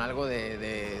pegaran con algo de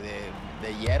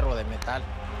hierro, de metal.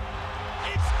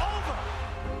 It's over.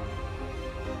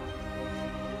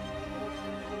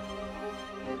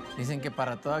 Dicen que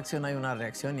para toda acción hay una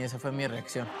reacción y esa fue mi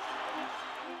reacción.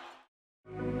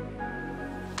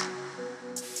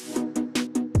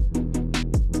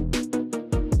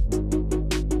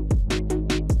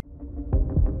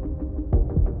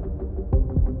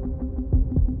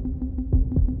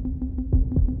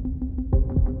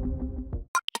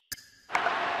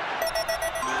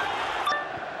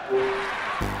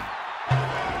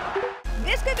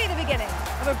 This could be the beginning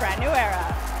of a brand new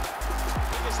era.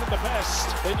 Isn't the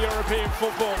best in European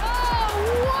football.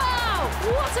 Oh, wow!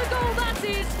 What a goal that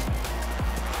is!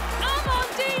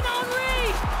 Amandine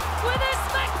Henry with a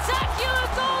spectacular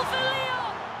goal for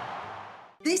Lyon!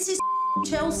 This is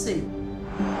Chelsea.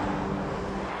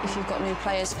 If you've got new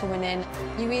players coming in,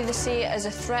 you either see it as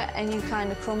a threat and you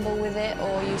kind of crumble with it,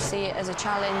 or you see it as a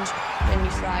challenge and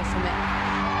you thrive from it.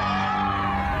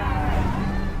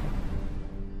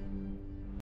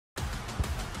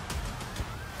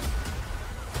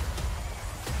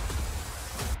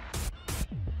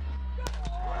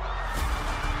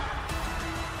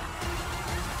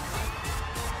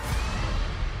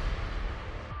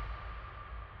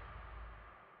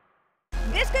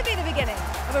 This could be the beginning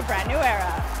of a brand new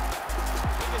era.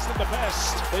 Isn't the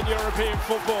best in European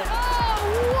football. Oh,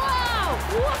 wow!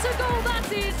 What a goal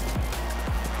that is!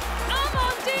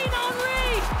 Amandine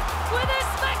Henry with a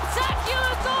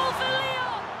spectacular goal for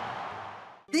Lyon!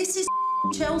 This is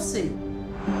Chelsea.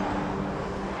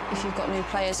 If you've got new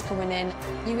players coming in,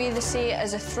 you either see it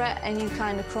as a threat and you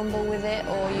kind of crumble with it,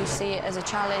 or you see it as a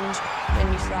challenge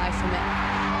and you thrive from it.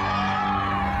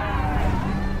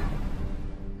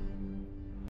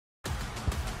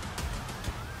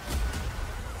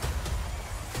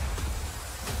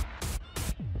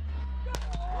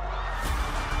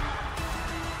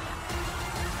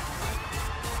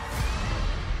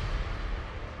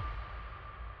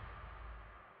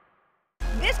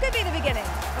 This could be the beginning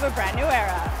of a brand new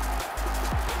era.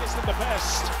 Isn't the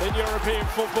best in European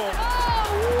football.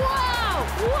 Oh, wow!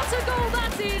 What a goal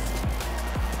that is!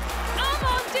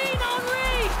 Amandine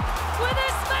Henry with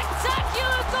a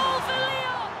spectacular goal for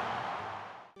Lyon!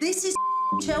 This is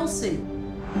Chelsea.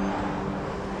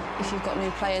 If you've got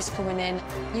new players coming in,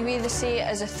 you either see it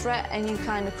as a threat and you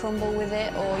kind of crumble with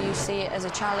it, or you see it as a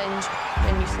challenge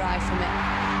and you thrive from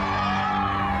it.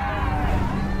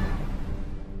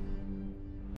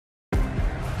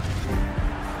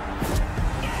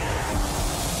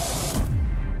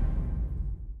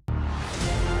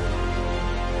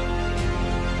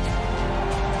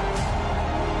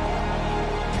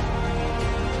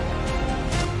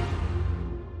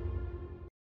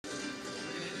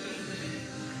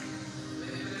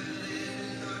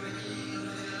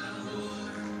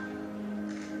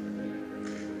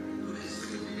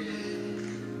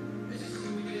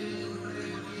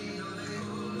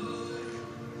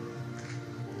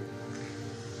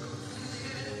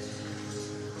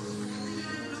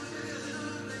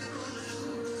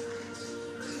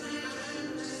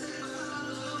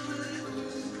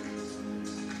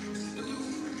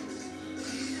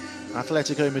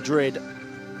 Atletico Madrid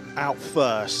out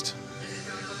first.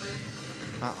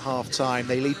 At half-time,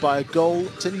 they lead by a goal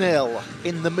to nil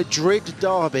in the Madrid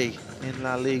derby in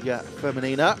La Liga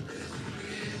Femenina.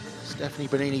 Stephanie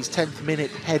Bonini's 10th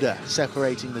minute header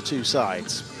separating the two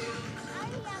sides.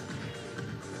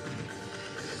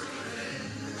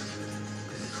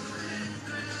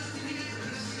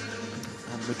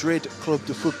 And Madrid Club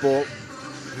de Football,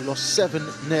 who lost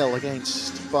 7-0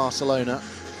 against Barcelona.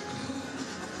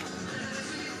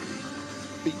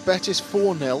 Beat Betis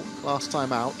 4-0 last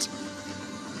time out.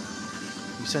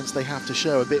 You sense they have to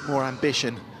show a bit more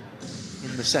ambition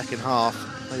in the second half.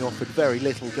 They offered very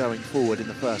little going forward in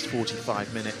the first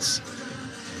 45 minutes.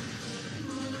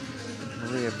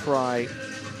 Maria Pry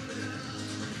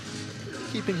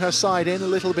keeping her side in a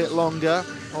little bit longer.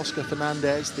 Oscar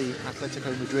Fernandez, the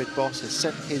Atletico Madrid boss, has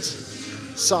sent his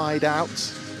side out.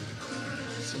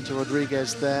 Cinta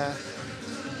Rodriguez there.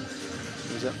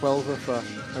 was at Huelva for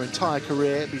her entire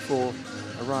career before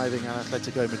arriving at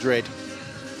Atletico Madrid.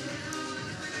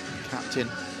 Captain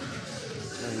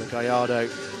Lola Gallardo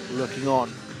looking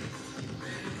on.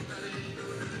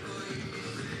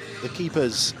 The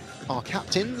keepers are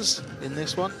captains in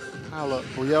this one. Paula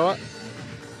Ulloa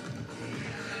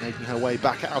making her way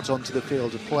back out onto the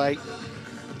field of play.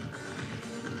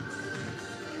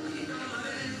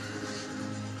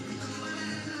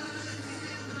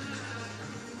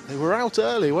 They were out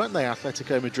early, weren't they,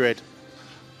 Atletico Madrid?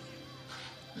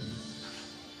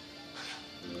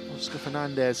 Oscar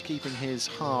Fernandez keeping his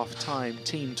half-time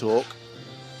team talk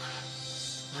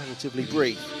relatively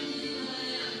brief.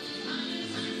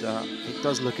 And, it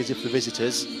does look as if the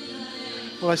visitors,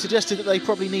 well, I suggested that they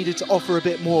probably needed to offer a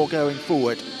bit more going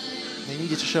forward. They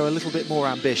needed to show a little bit more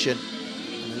ambition,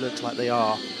 and it looks like they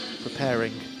are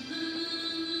preparing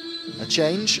a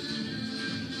change.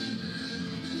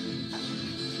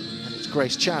 And it's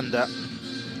Grace Chanda,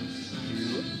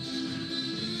 who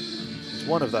is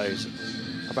one of those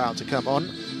about to come on,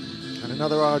 and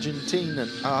another Argentinian,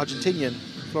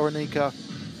 Florenica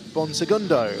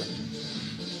Bonsegundo,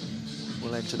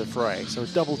 will enter the fray. So a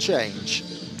double change.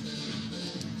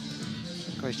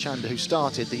 Grace Chanda, who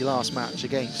started the last match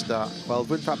against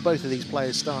Huelva. In fact, both of these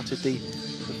players started the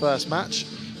first match.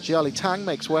 Jiali Tang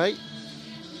makes way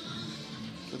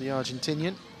for the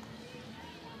Argentinian.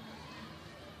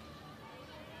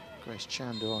 Grace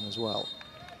Chanda on as well.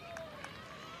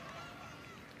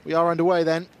 We are underway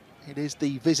then. It is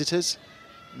the visitors,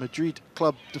 Madrid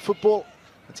Club de Football,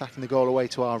 attacking the goal away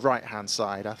to our right-hand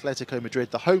side. Atletico Madrid,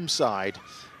 the home side,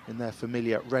 in their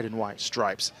familiar red and white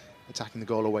stripes, attacking the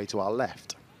goal away to our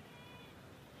left.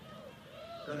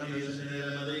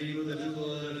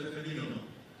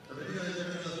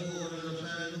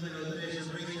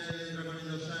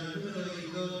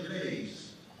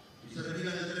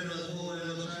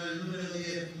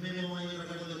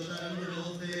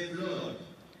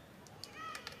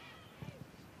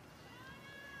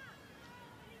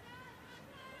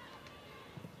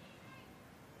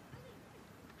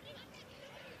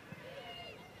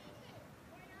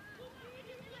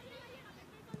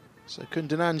 So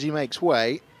Kundananji makes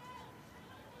way.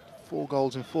 4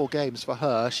 goals in 4 games for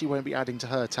her. She won't be adding to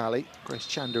her tally. Grace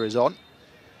Chanda is on.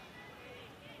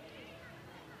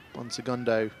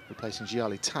 Bonsegundo replacing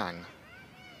Jiali Tang.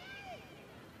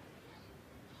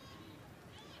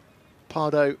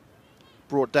 Pardo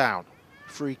brought down.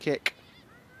 Free kick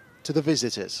to the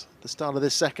visitors. The start of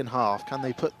this second half. Can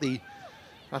they put the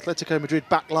Atletico Madrid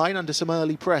back line under some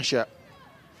early pressure?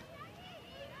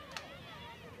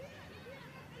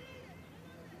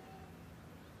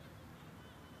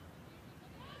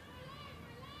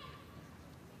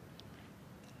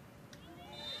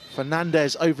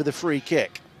 Fernandez over the free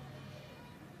kick.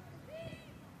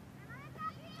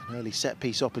 An early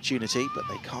set-piece opportunity, but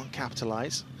they can't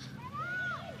capitalise.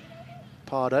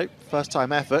 Pardo,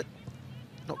 first-time effort.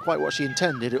 Not quite what she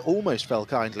intended. It almost fell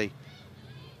kindly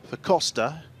for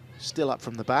Costa. Still up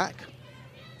from the back.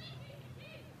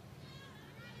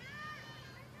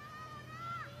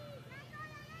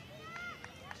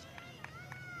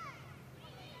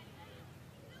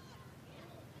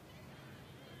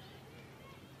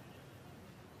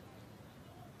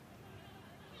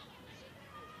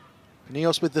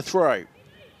 Panios with the throw.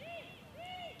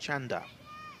 Chanda.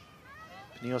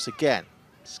 Panios again,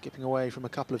 skipping away from a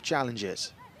couple of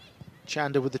challenges.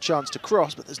 Chanda with the chance to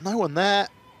cross, but there's no one there.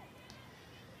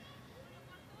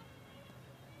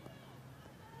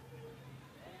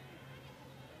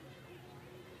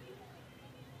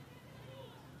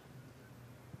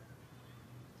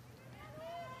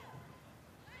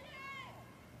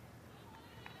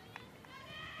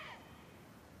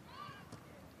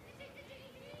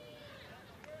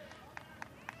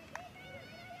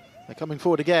 They're coming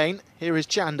forward again. Here is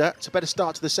Chanda. It's a better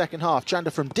start to the second half. Chanda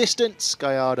from distance.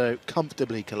 Gallardo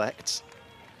comfortably collects.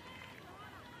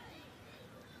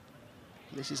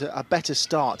 This is a better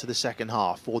start to the second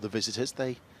half for the visitors.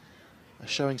 They are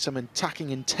showing some attacking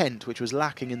intent, which was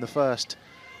lacking in the first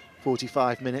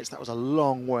 45 minutes. That was a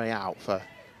long way out for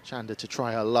Chanda to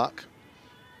try her luck.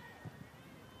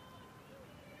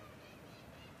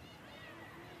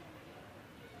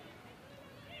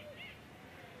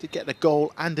 Did get a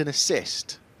goal and an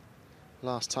assist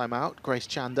last time out, Grace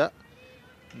Chanda,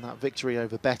 and that victory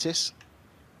over Betis.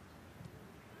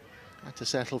 Had to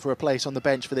settle for a place on the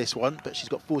bench for this one, but she's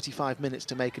got 45 minutes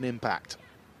to make an impact.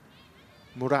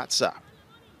 Muratsa.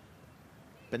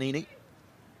 Benini.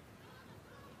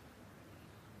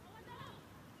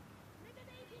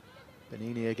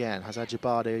 Benini again, has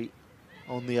Ajibade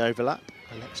on the overlap.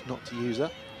 Elects not to use her.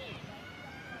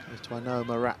 Goes to Ainoa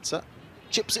Muratsa.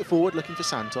 chips it forward, looking for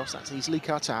Santos. That's easily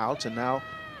cut out, and now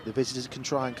the visitors can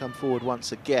try and come forward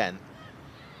once again.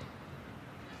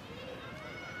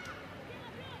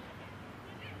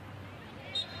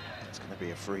 It's going to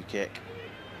be a free kick.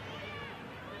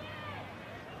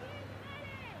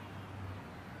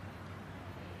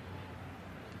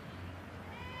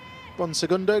 Bon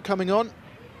Segundo coming on.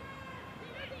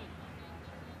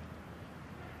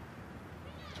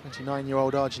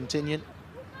 29-year-old Argentinian.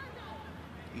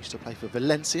 Used to play for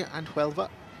Valencia and Huelva.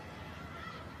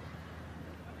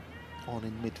 On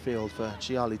in midfield for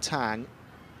Chiali Tang,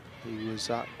 who was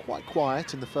quite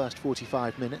quiet in the first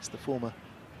 45 minutes, the former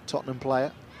Tottenham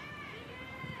player.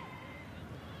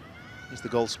 He's the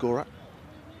goal scorer.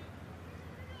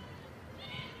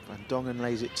 Van Dongen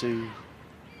lays it to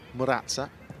Morata.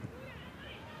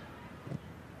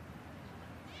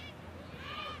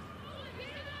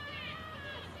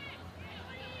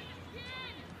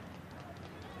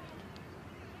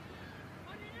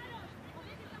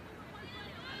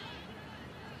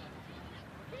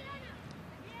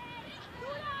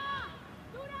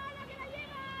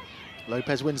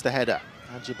 Lopez wins the header.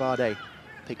 Ajibade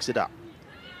picks it up.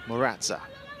 Morata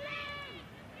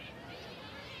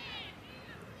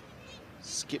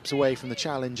skips away from the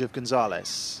challenge of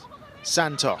Gonzalez.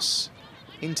 Santos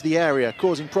into the area,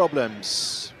 causing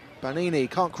problems. Banini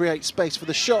can't create space for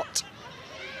the shot.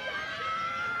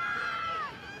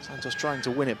 Santos trying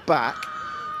to win it back.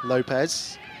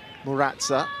 Lopez,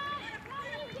 Morata,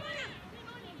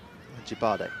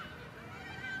 Ajibade.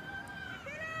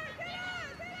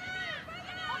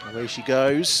 Away she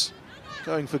goes,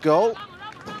 going for goal.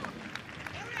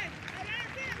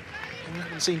 We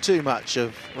haven't seen too much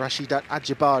of Rashidat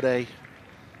Ajibade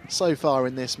so far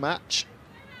in this match.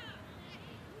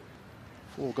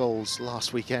 4 goals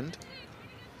last weekend.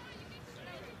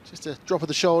 Just a drop of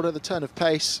the shoulder, the turn of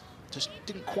pace. Just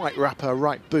didn't quite wrap her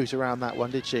right boot around that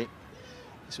one, did she?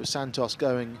 This was Santos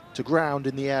going to ground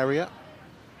in the area.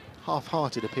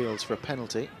 Half-hearted appeals for a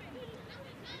penalty.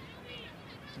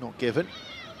 Not given.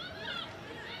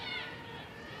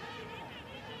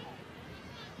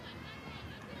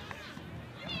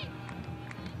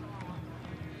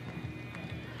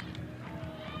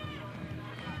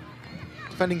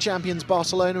 Defending champions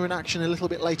Barcelona in action a little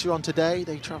bit later on today.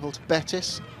 They travel to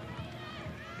Betis.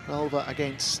 Huelva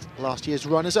against last year's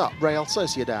runners-up, Real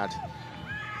Sociedad.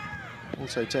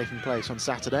 Also taking place on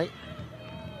Saturday.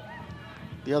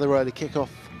 The other early kickoff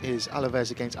is Alaves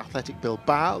against Athletic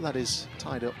Bilbao. That is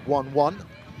tied at 1-1.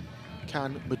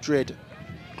 Can Madrid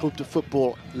Club de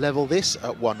Football level this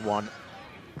at 1-1?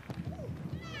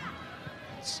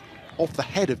 It's off the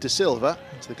head of De Silva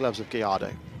into the gloves of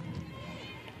Gallardo.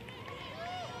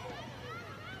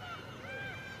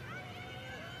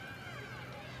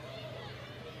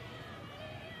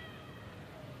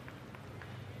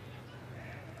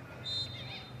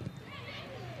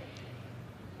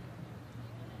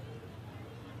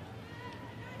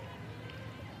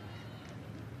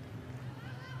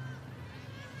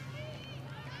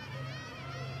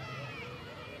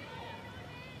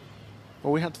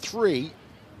 Well, we had 3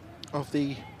 of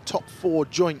the top 4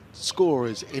 joint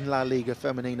scorers in La Liga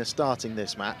Femenina starting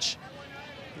this match.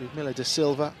 Ludmila de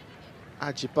Silva,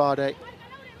 Ajibade,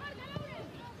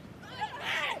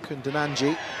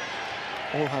 Kundananji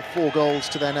all have 4 goals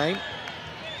to their name,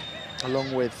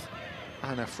 along with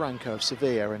Ana Franco of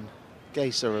Sevilla and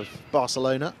Geyser of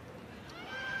Barcelona.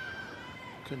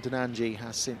 Kundananji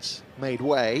has since made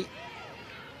way.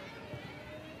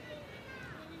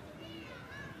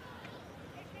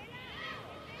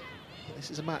 This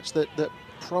is a match that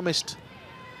promised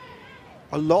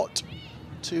a lot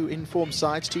to informed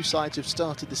sides. 2 sides have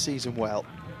started the season well.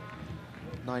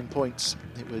 9 points.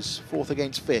 It was 4th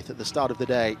against 5th at the start of the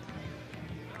day.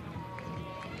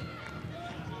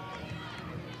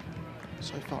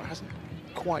 So far it hasn't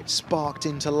quite sparked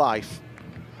into life.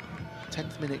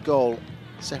 10th minute goal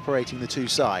separating the 2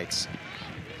 sides.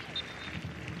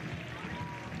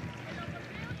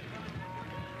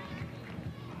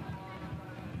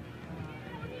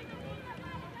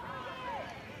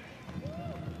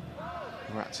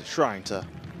 Rats are trying to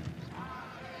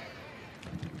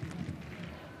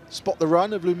spot the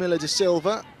run of Ludmila de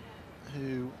Silva,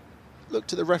 who looked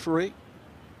to the referee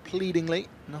pleadingly.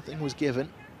 Nothing was given.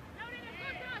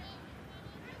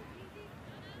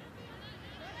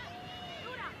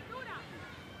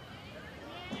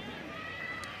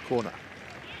 Corner.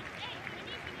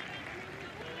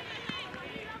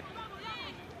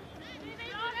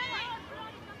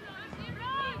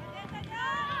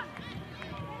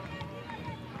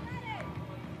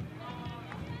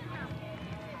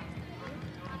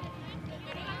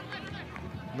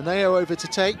 Maneo over to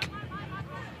take.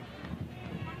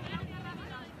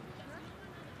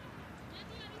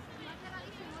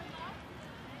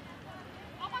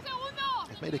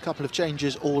 Made a couple of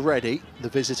changes already, the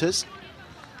visitors.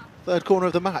 Third corner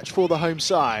of the match for the home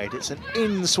side. It's an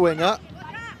in-swinger.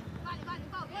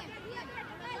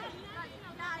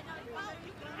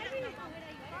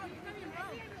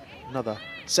 Another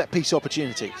set-piece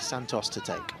opportunity, Santos to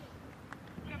take.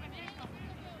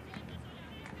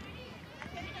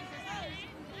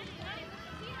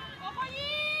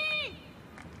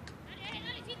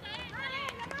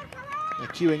 They're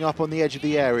queuing up on the edge of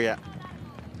the area.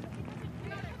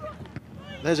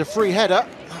 There's a free header.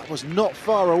 That was not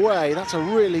far away. That's a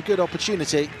really good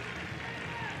opportunity.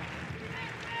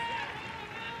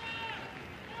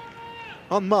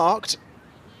 Unmarked.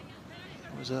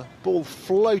 There was a ball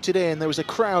floated in. There was a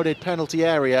crowded penalty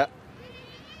area.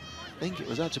 I think it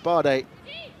was Ajibade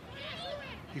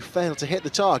who failed to hit the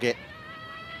target.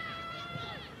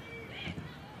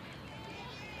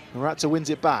 Morata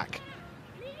wins it back.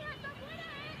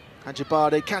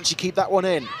 Ajibade, can she keep that one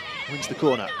in? Wins the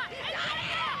corner.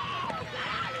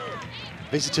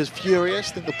 Visitors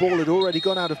furious, think the ball had already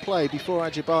gone out of play before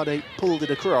Ajibade pulled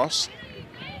it across.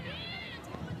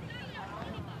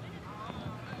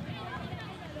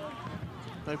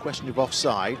 No question of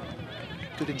offside.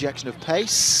 Good injection of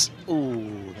pace.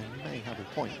 Ooh, they may have a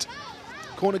point.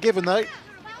 Corner given though.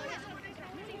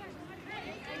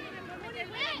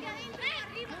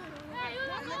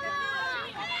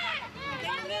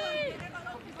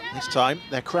 This time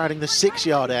they're crowding the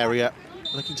 6-yard area,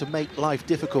 looking to make life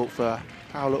difficult for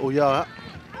Paula Ulloa.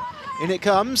 In it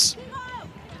comes.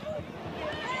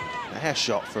 A hair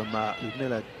shot from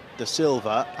Ludmila da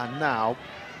Silva, and now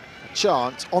a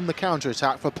chance on the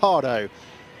counter-attack for Pardo.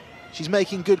 She's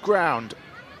making good ground.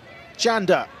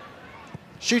 Chanda,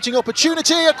 shooting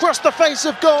opportunity across the face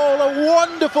of goal, a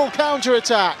wonderful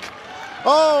counter-attack.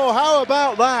 Oh, how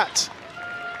about that?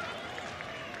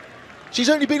 She's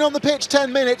only been on the pitch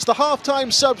 10 minutes. The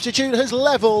half-time substitute has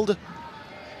levelled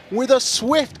with a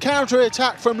swift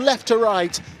counter-attack from left to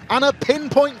right and a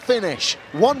pinpoint finish,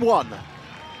 1-1.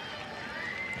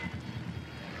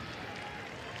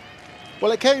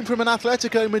 Well, it came from an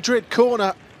Atletico Madrid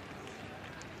corner.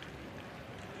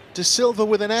 Da Silva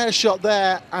with an air shot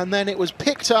there, and then it was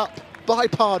picked up by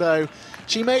Pardo.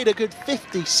 She made a good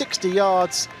 50, 60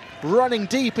 yards, running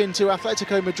deep into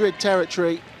Atletico Madrid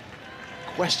territory.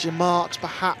 Question marks,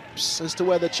 perhaps, as to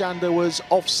whether Chanda was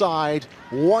offside.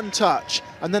 One touch,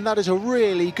 and then that is a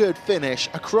really good finish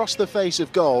across the face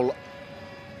of goal.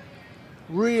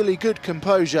 Really good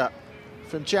composure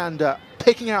from Chanda,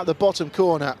 picking out the bottom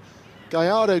corner.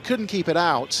 Gallardo couldn't keep it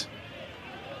out.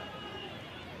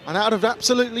 And out of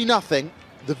absolutely nothing,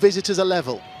 the visitors are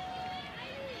level.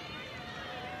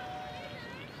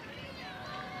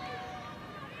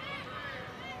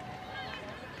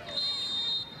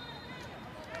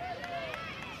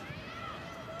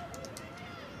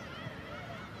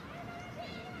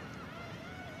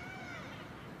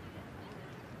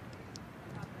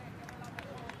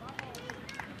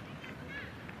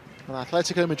 Well,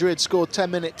 Atletico Madrid scored 10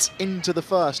 minutes into the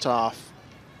first half.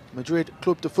 Madrid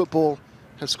Club de Football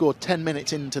have scored 10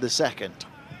 minutes into the second.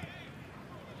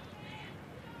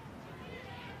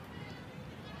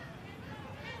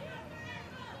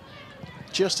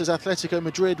 Just as Atletico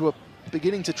Madrid were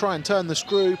beginning to try and turn the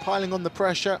screw, piling on the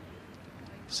pressure,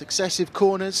 successive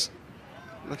corners,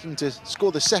 looking to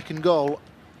score the second goal.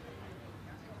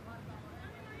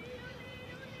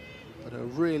 But a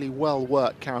really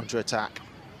well-worked counter-attack.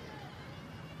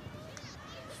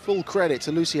 Full credit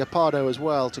to Lucia Pardo as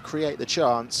well to create the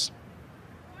chance.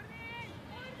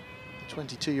 The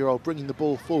 22-year-old bringing the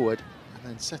ball forward and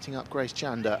then setting up Grace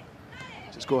Chanda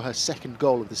to score her second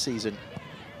goal of the season.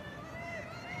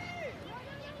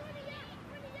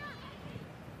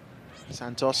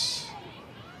 Santos.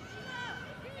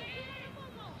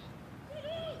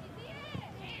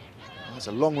 That's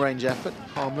a long-range effort,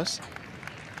 harmless.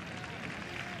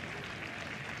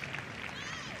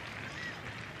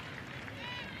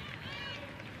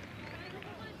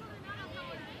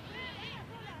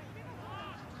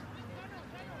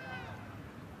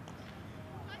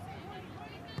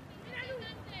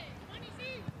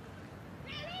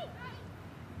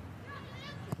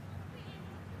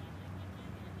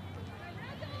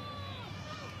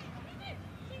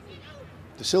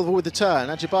 Da Silva with the turn.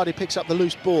 Ajibade picks up the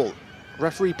loose ball.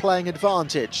 Referee playing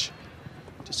advantage.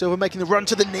 Da Silva making the run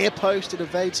to the near post. It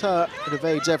evades her. It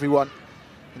evades everyone.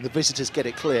 And the visitors get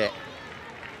it clear.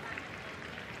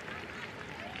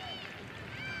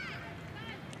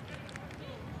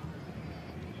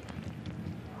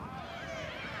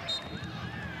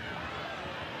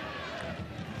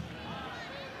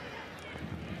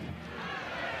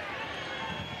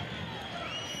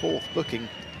 Fourth booking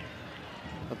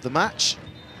of the match.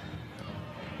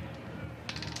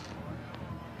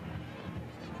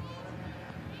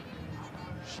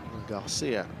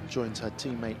 Garcia joins her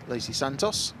teammate Lacey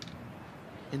Santos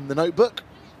in the notebook.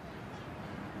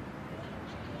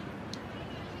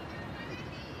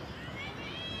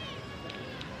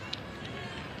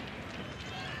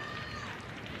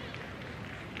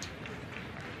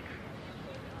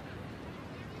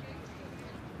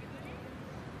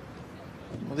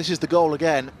 Well, this is the goal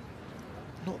again,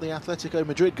 not the Atletico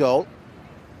Madrid goal,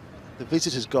 the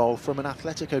visitors' goal from an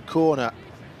Atletico corner.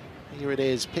 Here it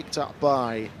is, picked up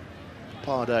by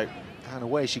Pardo, and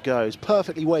away she goes.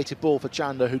 Perfectly weighted ball for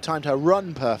Chanda, who timed her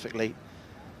run perfectly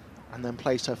and then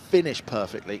placed her finish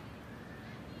perfectly.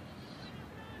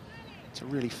 It's a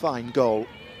really fine goal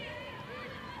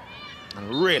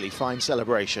and a really fine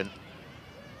celebration.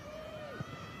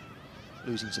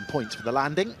 Losing some points for the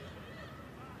landing.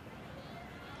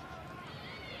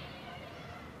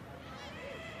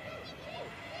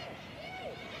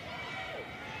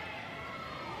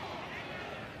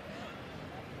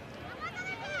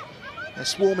 They're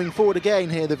swarming forward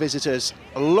again here, the visitors.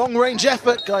 A long-range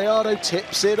effort, Gallardo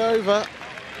tips it over.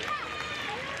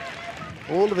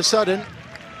 All of a sudden,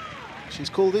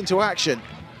 she's called into action.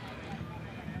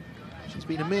 She's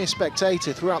been a mere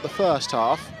spectator throughout the first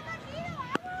half.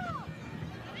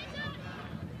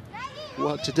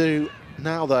 Work to do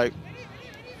now, though,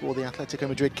 for the Atletico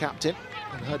Madrid captain,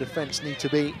 and her defence need to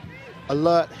be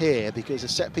alert here, because a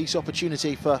set-piece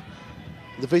opportunity for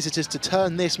the visitors to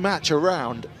turn this match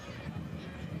around.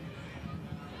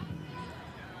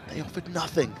 They offered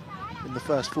nothing in the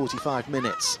first 45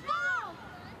 minutes.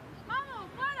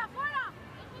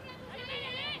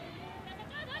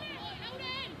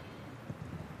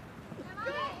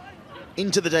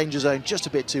 Into the danger zone, just a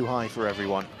bit too high for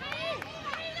everyone.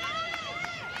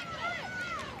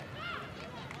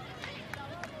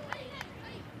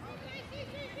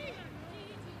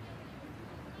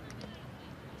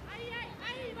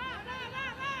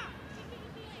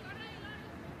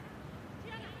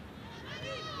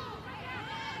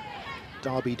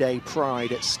 Derby Day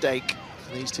pride at stake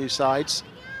for these two sides.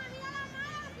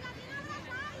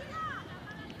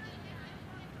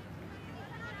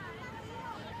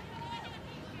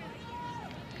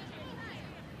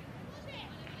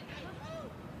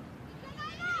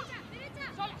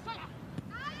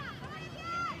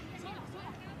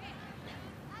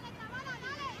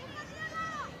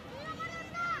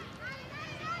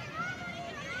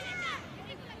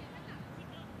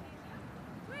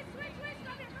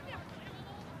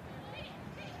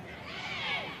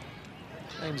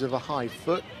 Claims of a high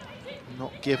foot,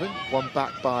 not given. One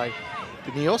back by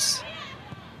Benillos.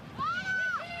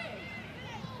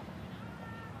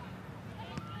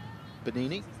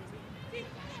 Benini.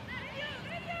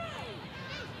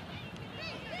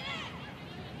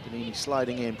 Benini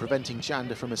sliding in, preventing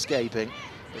Chanda from escaping.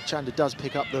 But Chanda does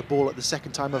pick up the ball at the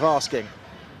second time of asking.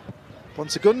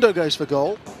 Ponsegundo goes for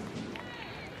goal.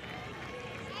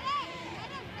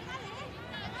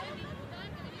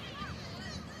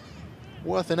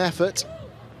 Worth an effort.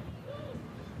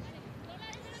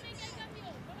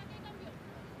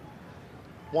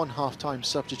 One half-time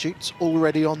substitute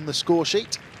already on the score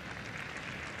sheet.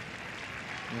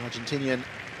 The Argentinian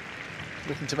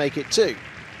looking to make it two.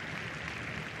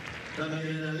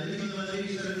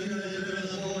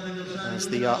 As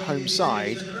the home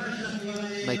side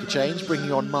make a change,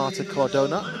 bringing on Marta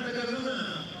Cardona.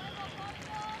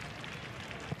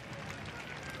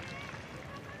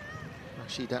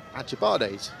 Rashida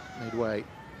Ajibade's made way.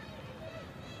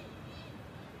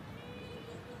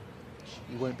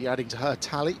 She won't be adding to her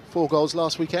tally. 4 goals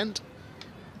last weekend.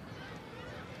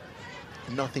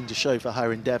 Nothing to show for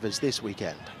her endeavours this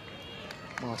weekend.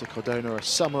 Marta Cardona, a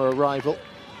summer arrival,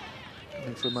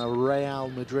 coming from Real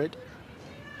Madrid.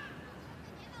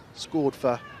 Scored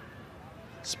for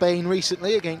Spain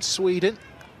recently against Sweden.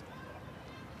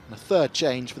 And a third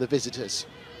change for the visitors.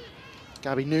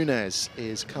 Gabby Nunes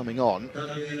is coming on.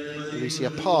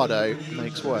 Alicia Pardo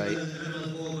makes way.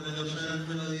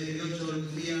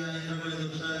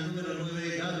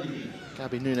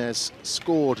 Gabby Nunes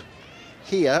scored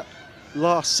here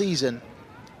last season.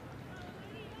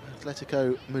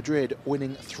 Atletico Madrid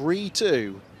winning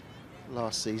 3-2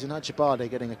 last season. Ajibade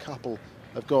getting a couple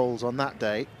of goals on that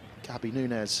day. Gabby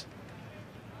Nunes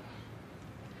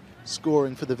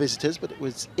scoring for the visitors, but it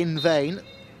was in vain.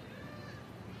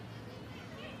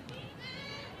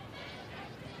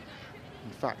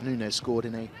 In fact, Nunes scored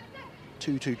in a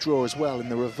 2-2 draw as well in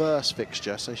the reverse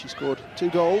fixture, so she scored 2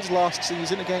 goals last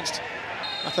season against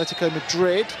Atletico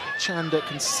Madrid. Chanda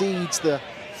concedes the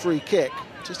free kick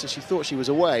just as she thought she was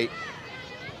away.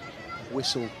 A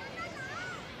whistle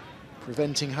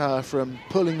preventing her from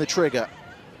pulling the trigger.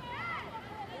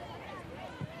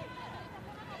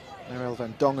 Merel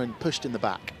van Dongen pushed in the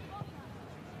back.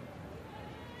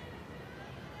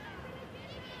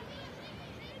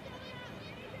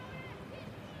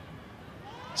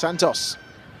 Santos.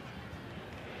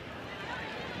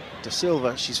 Da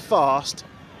Silva, she's fast.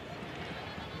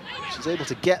 She's able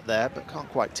to get there, but can't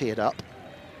quite tee it up.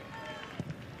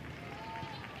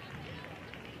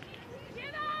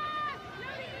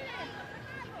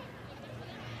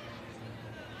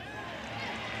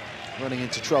 Running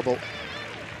into trouble.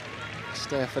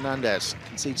 Esther Fernandez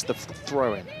concedes the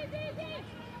throw-in.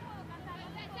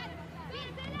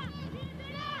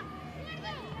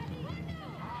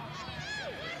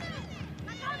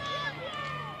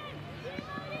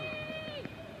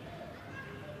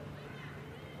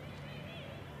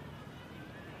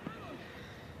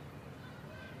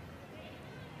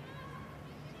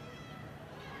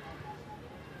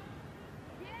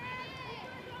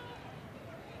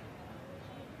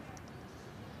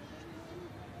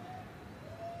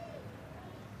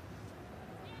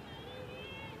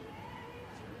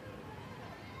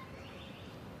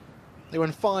 They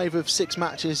won 5 of 6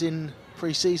 matches in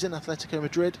pre-season, Atletico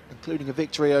Madrid, including a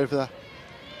victory over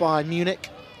Bayern Munich.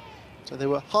 So they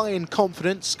were high in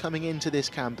confidence coming into this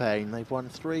campaign. They've won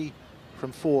 3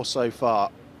 from 4 so far.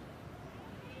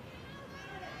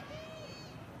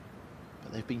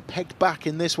 But they've been pegged back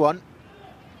in this one.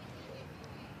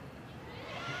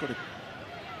 We've got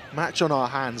a match on our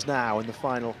hands now in the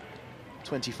final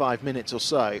 25 minutes or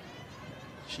so.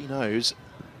 She knows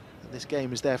that this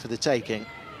game is there for the taking.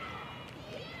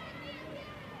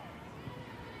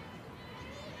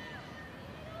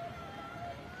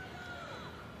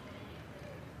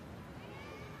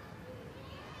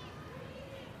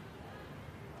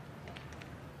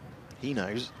 He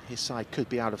knows his side could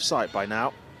be out of sight by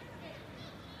now.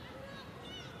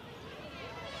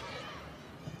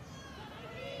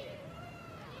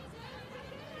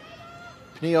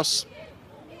 Pneos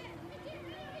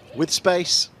with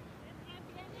space.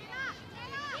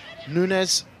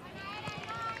 Núñez.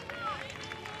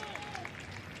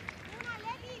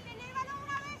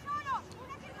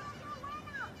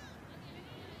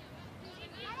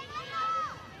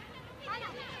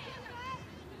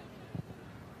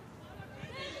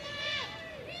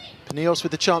 Pneos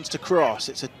with the chance to cross.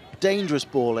 It's a dangerous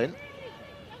ball in.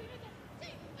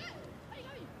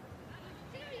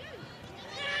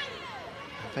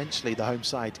 Eventually the home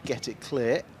side get it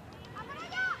clear.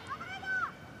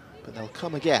 But they'll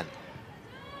come again.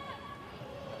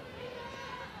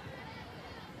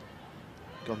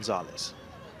 Gonzalez.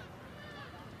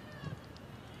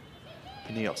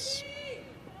 Pneos.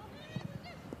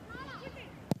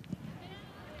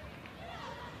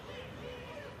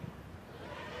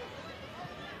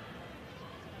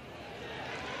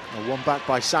 One back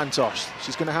by Santos.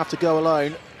 She's going to have to go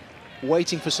alone,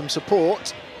 waiting for some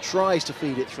support. Tries to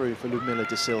feed it through for Ludmila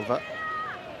da Silva.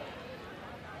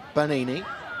 Banini.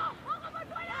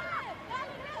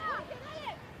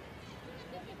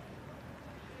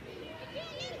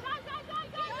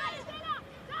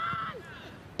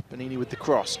 Banini with the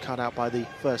cross, cut out by the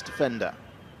first defender.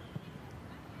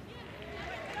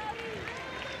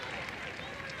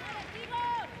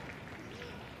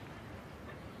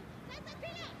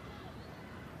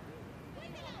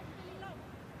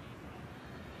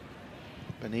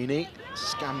 Banini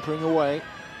scampering away,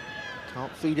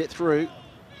 can't feed it through.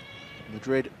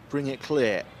 Madrid bring it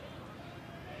clear.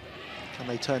 Can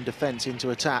they turn defence into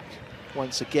attack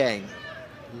once again?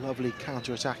 Lovely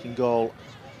counter-attacking goal.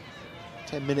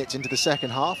 10 minutes into the second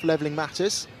half, levelling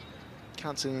matters.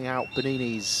 Cancelling out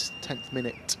Banini's 10th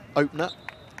minute opener.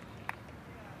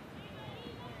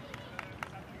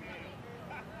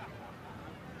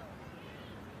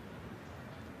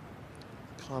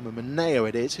 Carmen Maneo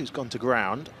it is who's gone to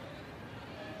ground.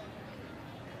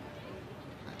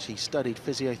 She studied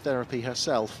physiotherapy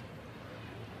herself,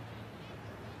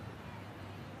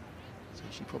 so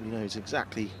she probably knows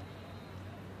exactly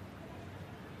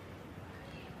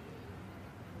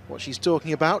what she's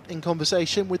talking about in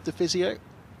conversation with the physio.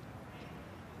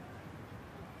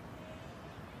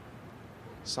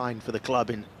 Signed for the club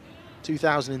in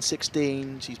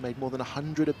 2016. She's made more than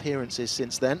 100 appearances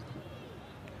since then.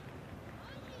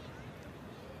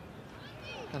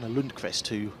 Anna Lundqvist,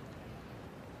 who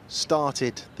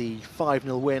started the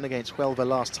 5-0 win against Huelva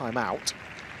last time out,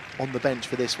 on the bench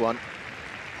for this one.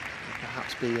 Could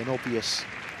perhaps be an obvious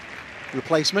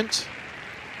replacement.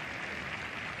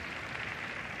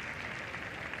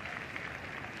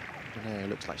 Maneo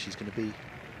looks like she's going to be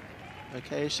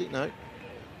okay, is she? No.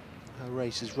 Her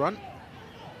race is run,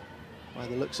 by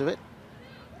the looks of it.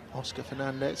 Oscar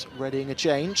Fernandez readying a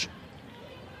change.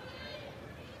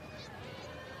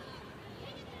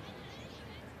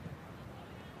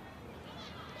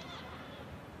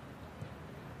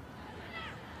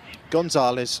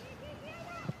 Gonzalez.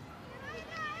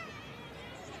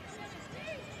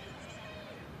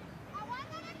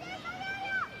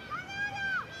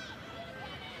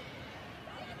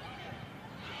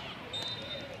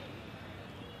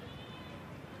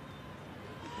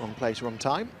 Wrong place, wrong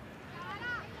time.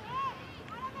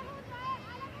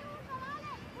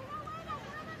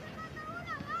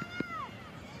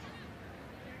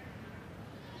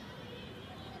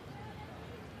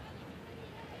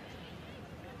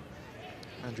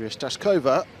 Andrea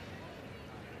Staskova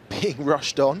being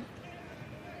rushed on.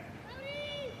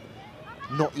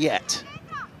 Not yet.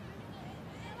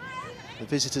 The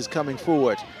visitors coming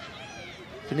forward.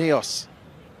 Fineos.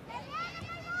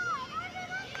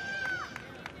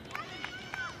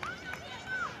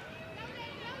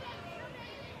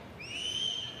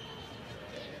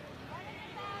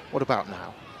 What about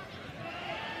now?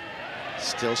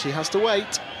 Still she has to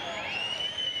wait.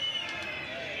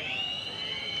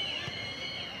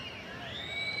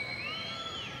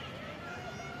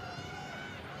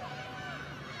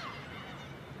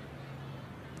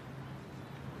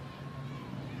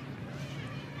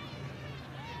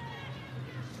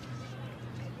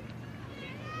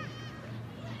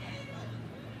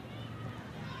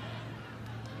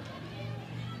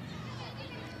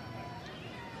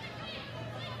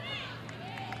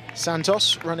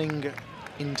 Santos running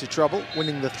into trouble,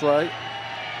 winning the throw.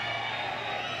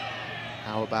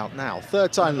 How about now?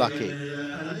 Third time lucky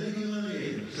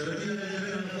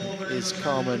is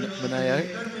Carmen Mineo,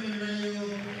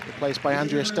 replaced by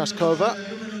Andrea Staskova.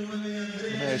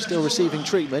 Mineo still receiving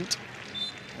treatment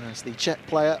as the Czech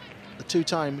player, the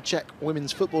two-time Czech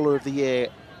Women's Footballer of the Year,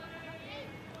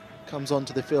 comes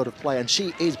onto the field of play, and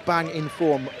she is bang in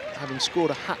form, having scored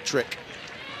a hat-trick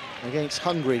against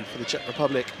Hungary for the Czech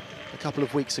Republic a couple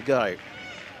of weeks ago.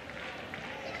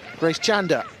 Grace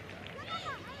Chanda.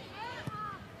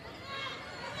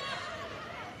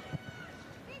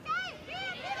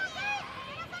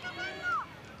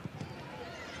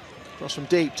 Cross from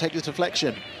deep, take the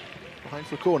deflection. Behind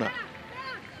for a corner.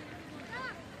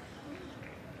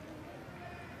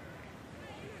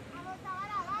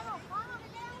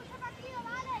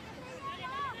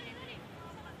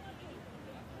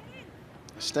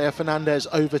 Estea Fernandez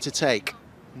over to take.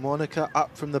 Monica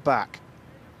up from the back.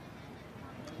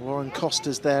 Lauren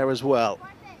Costa's there as well.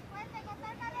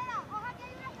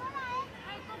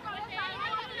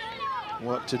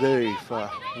 Work to do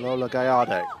for Lola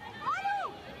Gallardo.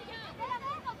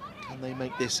 Can they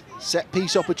make this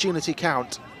set-piece opportunity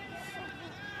count?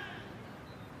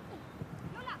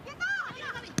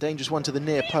 Dangerous one to the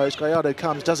near post. Gallardo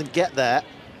comes, doesn't get there.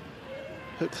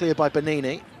 Hook clear by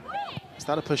Bonini. Is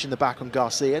that a push in the back on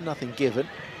Garcia? Nothing given.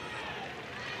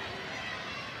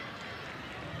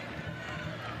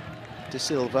 De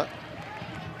Silva.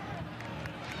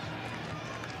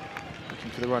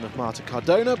 Looking for the run of Marta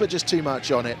Cardona, but just too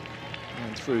much on it.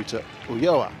 And through to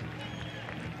Ulloa.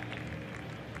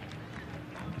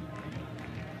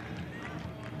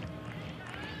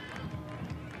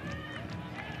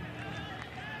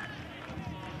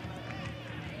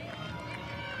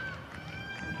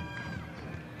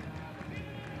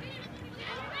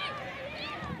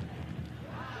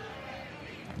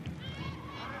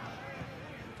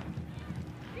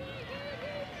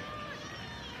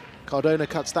 Cardona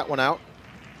cuts that one out.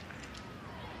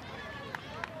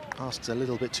 Asks a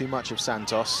little bit too much of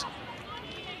Santos.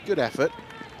 Good effort.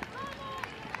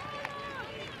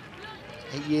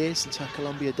 8 years since her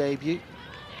Colombia debut.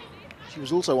 She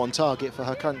was also on target for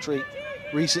her country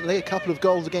recently. A couple of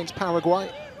goals against Paraguay.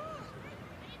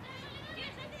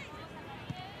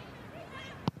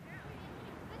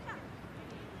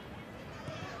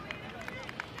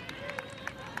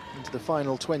 Into the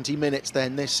final 20 minutes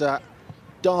then. This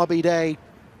Derby Day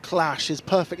clash is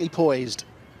perfectly poised.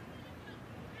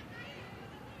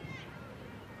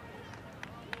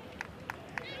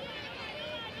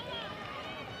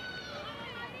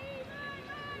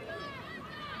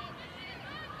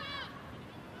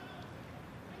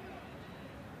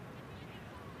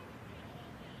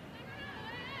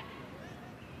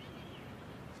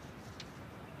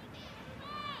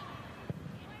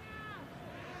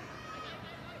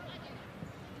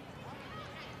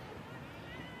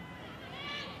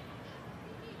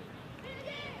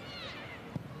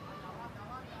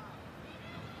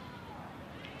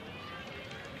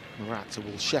 Morata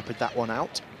will shepherd that one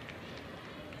out.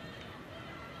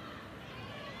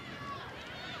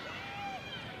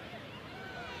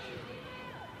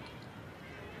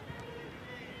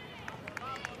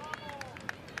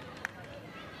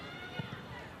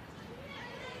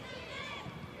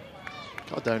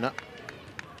 Cardona.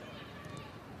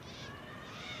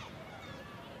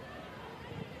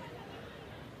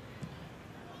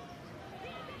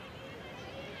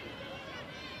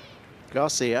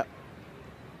 Garcia.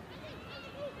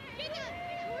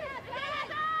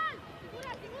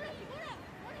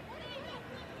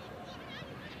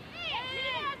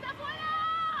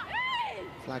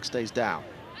 Flag stays down.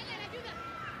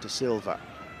 De Silva.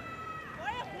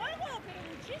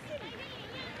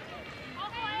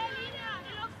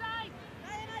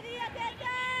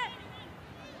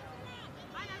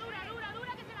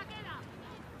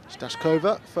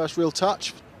 Stashkova, first real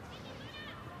touch.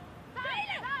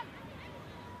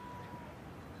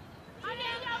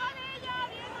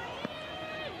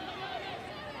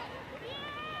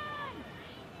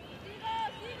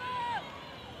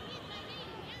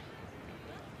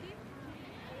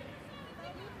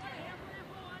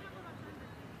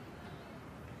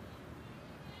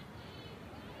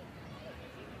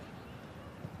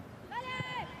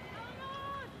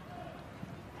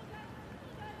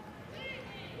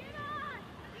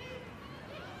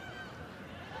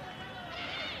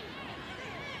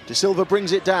 De Silva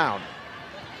brings it down.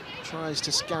 Tries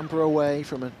to scamper away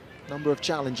from a number of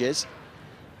challenges.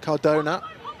 Cardona.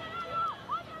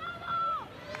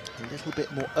 A little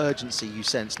bit more urgency you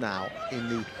sense now in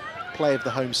the play of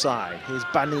the home side. Here's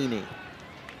Banini.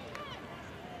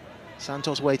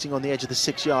 Santos waiting on the edge of the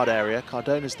 6-yard area.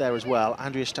 Cardona's there as well.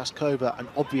 Andrea Stashkova, an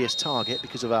obvious target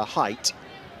because of her height.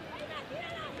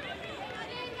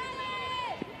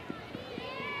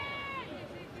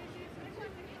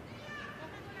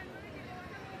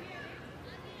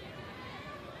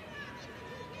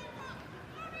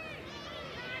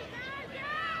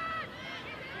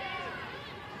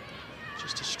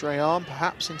 Just a stray arm,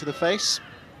 perhaps, into the face.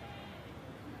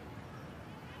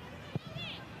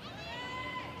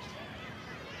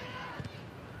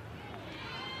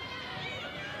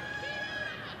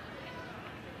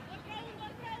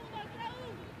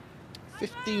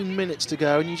 "15 minutes to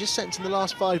go, and you just sense in the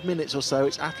last 5 minutes or so,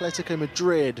 it's Atletico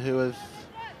Madrid who have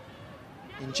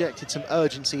injected some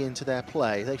urgency into their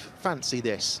play. They fancy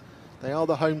this. They are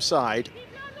the home side.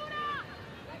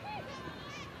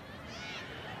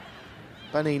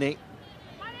 Banini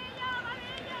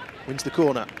wins the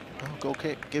corner. Oh, goal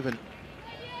kick given.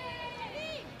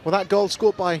 Well, that goal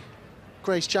scored by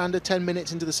Grace Chander 10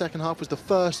 minutes into the second half was the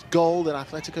first goal that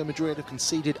Atletico Madrid have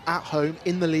conceded at home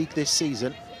in the league this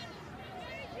season.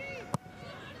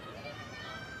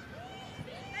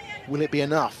 Will it be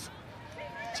enough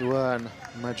to earn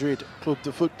Madrid Club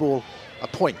de Football a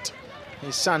point?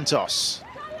 Here's Santos.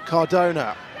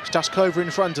 Cardona. Stashkova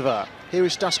in front of her. Here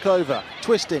is Stashkova,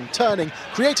 twisting, turning,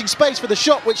 creating space for the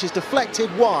shot, which is deflected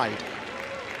wide.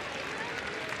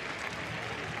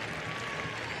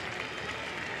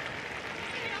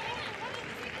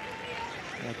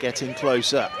 They're getting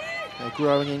closer. They're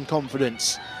growing in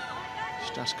confidence.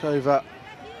 Stashkova,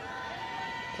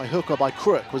 by hook or by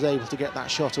crook, was able to get that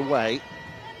shot away.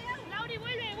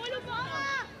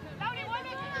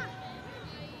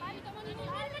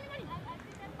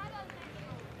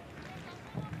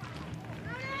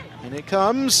 In it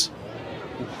comes.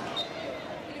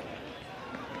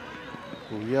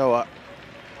 Ulloa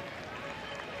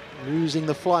losing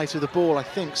the flight of the ball, I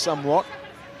think, somewhat.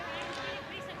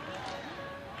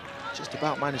 Just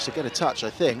about managed to get a touch, I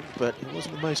think, but it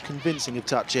wasn't the most convincing of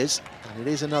touches, and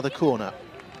it is another corner.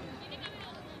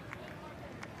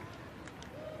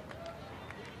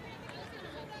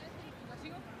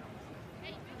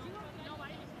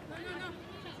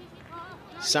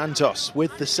 Santos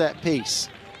with the set piece.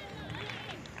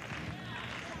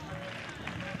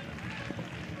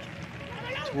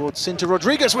 Towards Cinta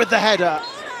Rodriguez with the header.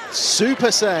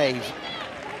 Super save.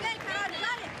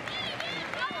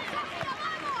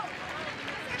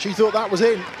 She thought that was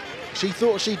in. She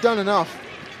thought she'd done enough.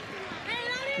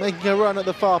 Making a run at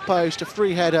the far post, a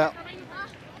free header.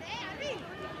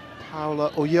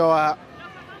 Paula Ulloa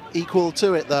equal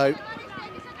to it though.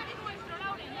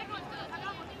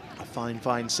 A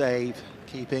fine save,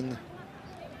 keeping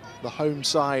the home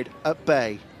side at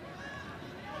bay.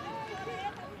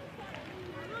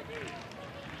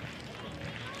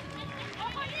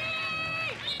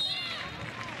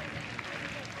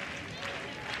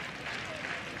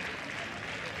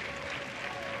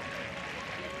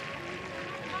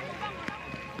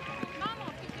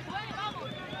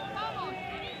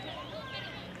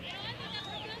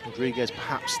 Rodriguez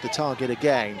perhaps the target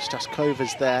again.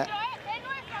 Stashkova's there.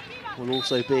 Will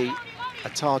also be a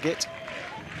target.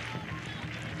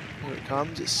 Here it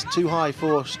comes. It's too high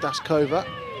for Stashkova.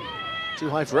 Too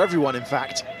high for everyone, in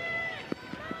fact.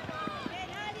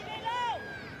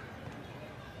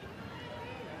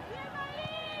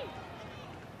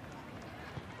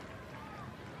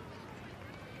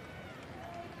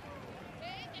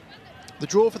 The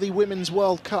draw for the Women's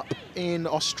World Cup in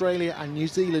Australia and New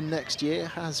Zealand next year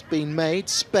has been made.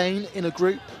 Spain in a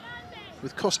group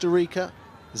with Costa Rica,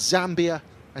 Zambia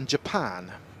and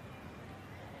Japan.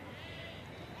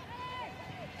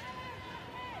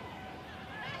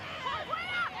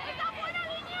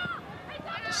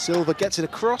 Silva gets it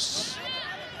across,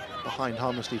 behind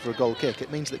harmlessly for a goal kick.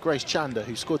 It means that Grace Chander,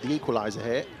 who scored the equaliser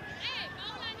here,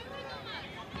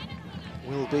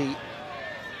 will be,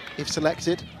 if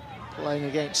selected, playing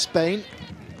against Spain.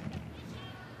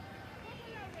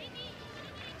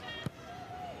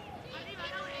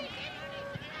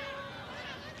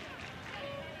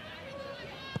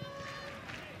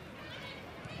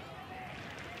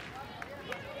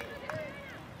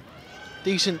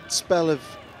 Decent spell of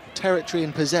territory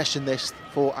and possession this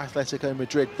for Atletico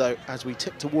Madrid, though, as we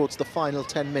tip towards the final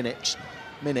 10 minutes.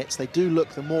 They do look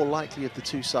the more likely of the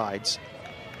two sides.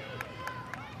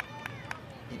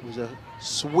 It was a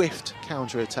swift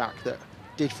counter-attack that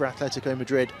did for Atletico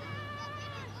Madrid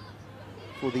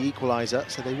for the equaliser,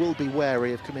 so they will be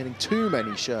wary of committing too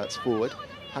many shirts forward,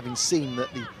 having seen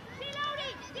that the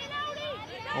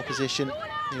opposition,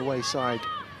 the away side,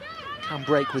 can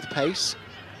break with pace.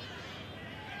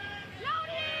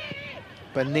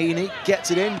 Bernini gets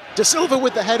it in. De Silva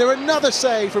with the header, another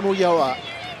save from Ulloa.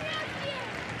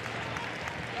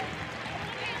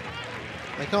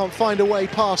 They can't find a way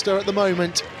past her at the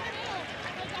moment.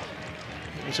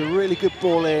 It was a really good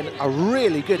ball in, a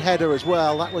really good header as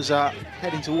well. That was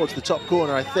heading towards the top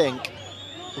corner, I think.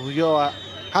 Ulloa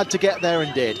had to get there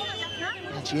and did.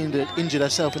 And she injured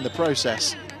herself in the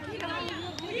process.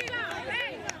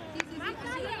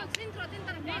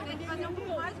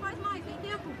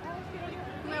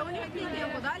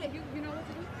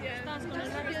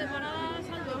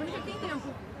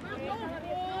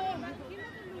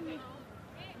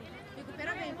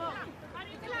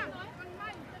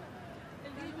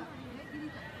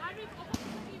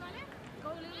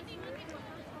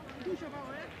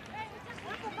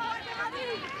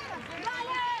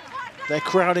 They're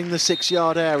crowding the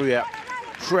 6-yard area,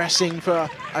 pressing for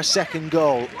a second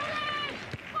goal.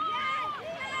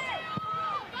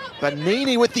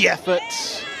 Bernini with the effort,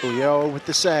 Ulloa with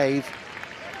the save.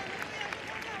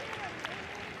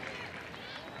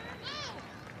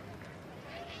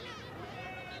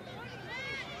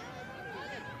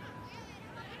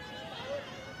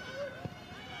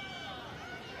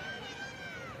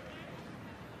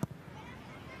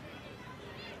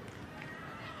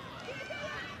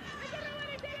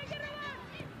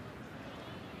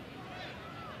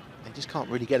 They just can't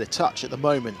really get a touch at the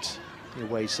moment, the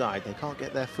away side. They can't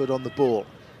get their foot on the ball.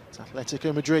 It's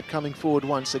Atletico Madrid coming forward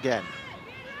once again.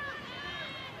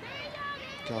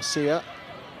 Garcia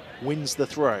wins the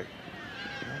throw.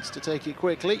 He wants to take it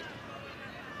quickly.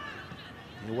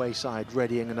 The away side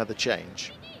readying another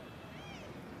change.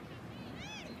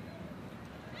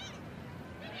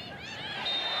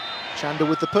 Chander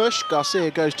with the push.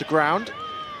 Garcia goes to ground.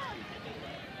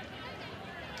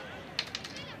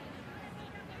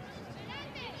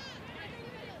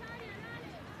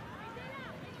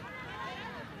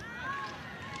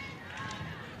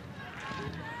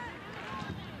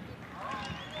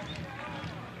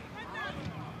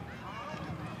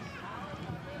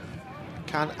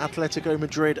 Can Atletico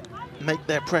Madrid make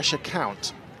their pressure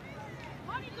count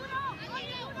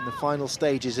in the final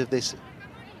stages of this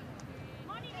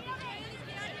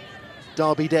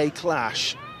Derby Day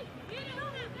clash?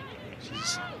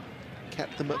 She's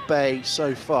kept them at bay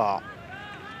so far.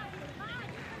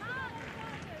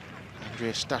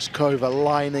 Andrea Stashkova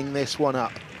lining this one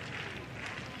up.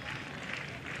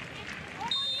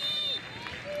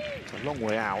 It's a long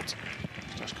way out.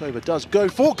 Stashkova does go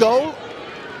for goal.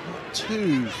 Not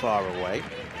too far away.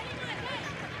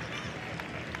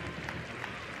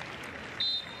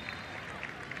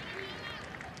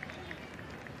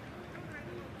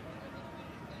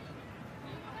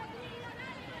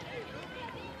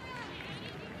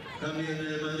 También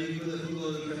el Madrid Club de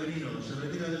Fútbol Femenino se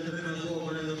retira del terreno de juego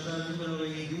con el dorsal número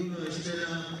 21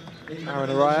 Estela. Aaron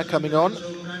Araya coming on.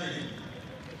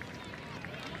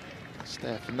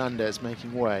 Esther Fernandez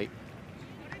making way.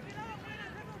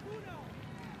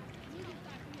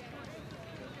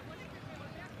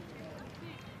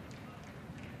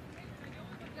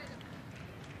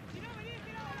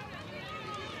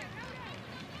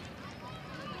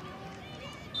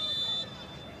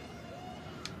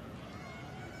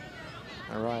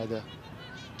 Araya, the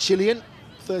Chilean,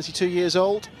 32 years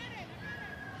old,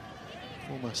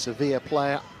 former Sevilla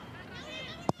player.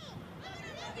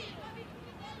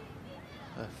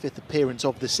 Her 5th appearance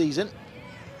of the season.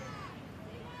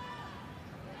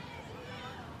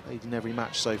 Played in every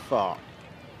match so far.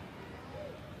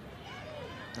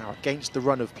 Now against the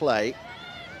run of play.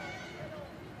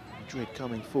 Madrid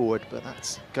coming forward, but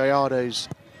that's Gallardo's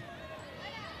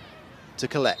to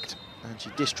collect. And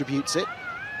she distributes it.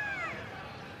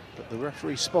 But the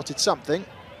referee spotted something.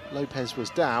 Lopez was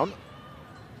down.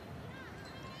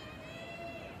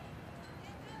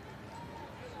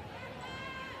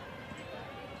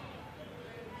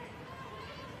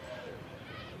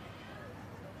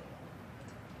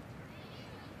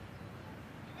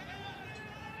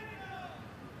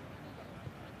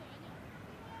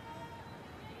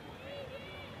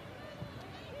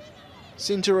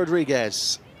 Cinta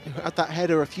Rodriguez, who had that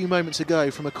header a few moments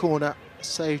ago from a corner,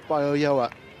 saved by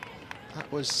Ulloa.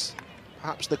 That was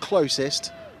perhaps the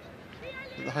closest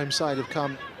that the home side have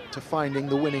come to finding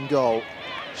the winning goal.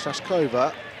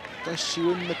 Shashkova, does she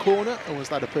win the corner, or was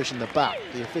that a push in the back?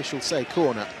 The officials say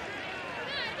corner.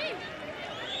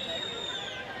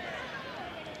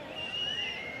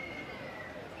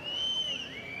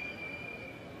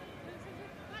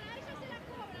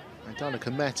 Dana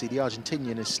Cometti, the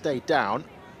Argentinian, has stayed down.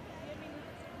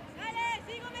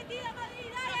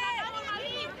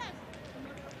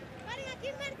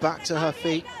 Back to her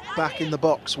feet, back in the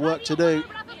box, work to do.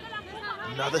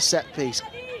 Another set piece.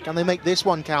 Can they make this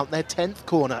one count? Their 10th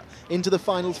corner into the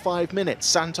final 5 minutes.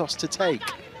 Santos to take.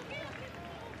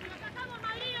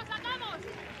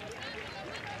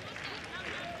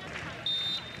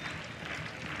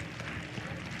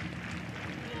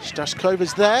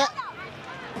 Stashkova's there.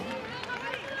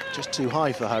 Just too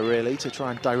high for her, really, to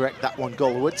try and direct that one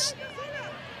goalwards.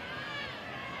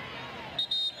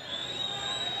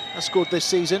 Has scored this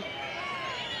season.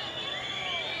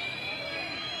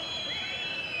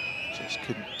 Just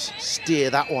couldn't steer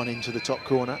that one into the top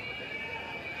corner.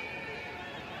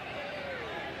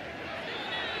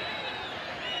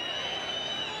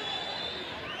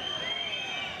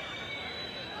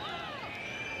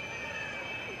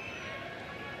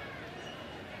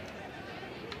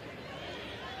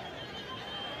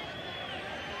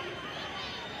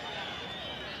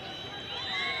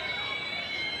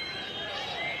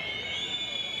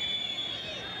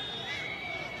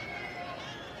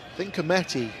 I think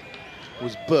Cometti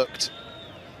was booked.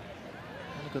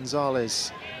 And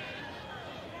Gonzalez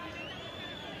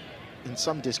in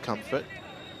some discomfort.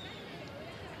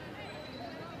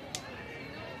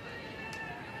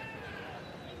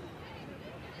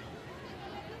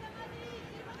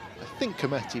 I think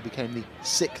Cometti became the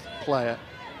 6th player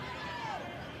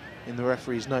in the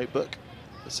referee's notebook.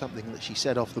 That's something that she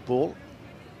said off the ball.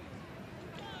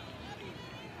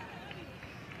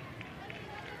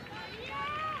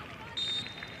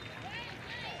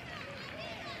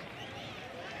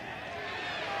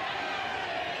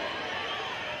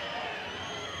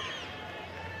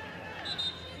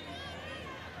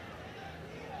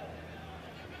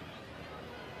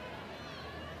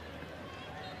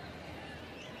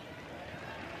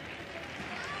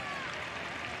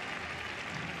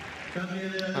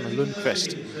 Anna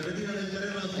Lundqvist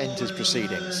enters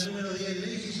proceedings.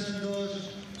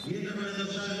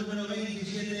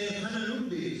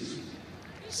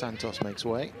 Santos makes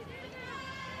way.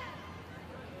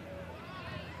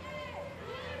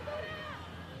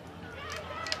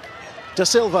 Da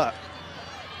Silva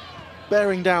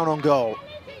bearing down on goal.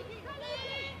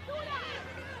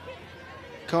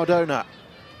 Cardona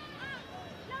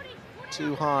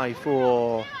too high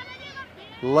for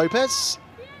Lopez.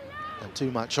 And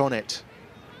too much on it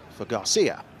for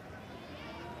Garcia.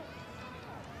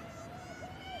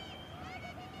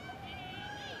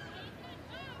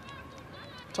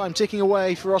 Time ticking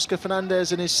away for Oscar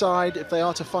Fernandez and his side if they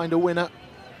are to find a winner.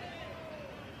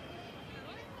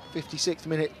 56th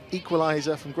minute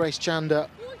equaliser from Grace Chanda.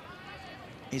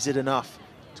 Is it enough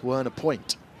to earn a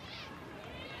point?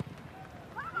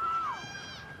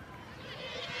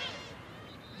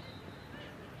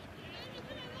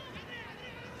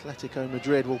 Atletico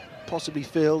Madrid will possibly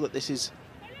feel that this is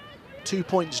 2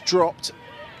 points dropped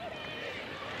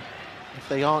if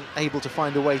they aren't able to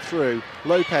find a way through.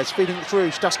 Lopez feeding it through,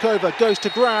 Staskova goes to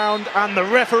ground and the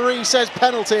referee says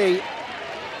penalty.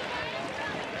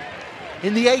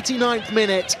 In the 89th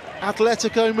minute,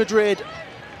 Atletico Madrid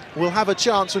will have a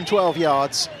chance from 12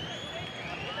 yards.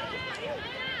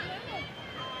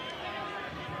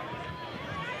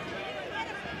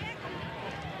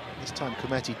 This time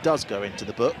Cometti does go into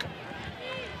the book.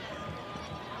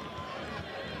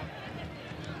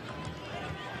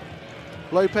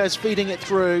 Lopez feeding it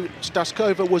through.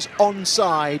 Staskova was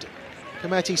onside.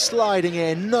 Cometti sliding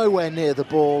in, nowhere near the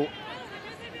ball.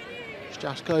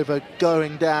 Staskova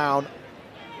going down,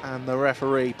 and the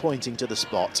referee pointing to the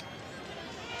spot.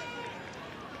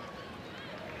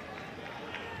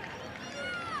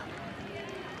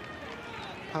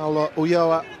 Paula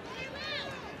Ulloa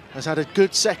has had a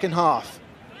good second half,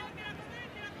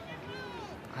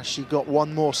 as she got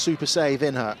one more super save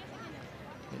in her.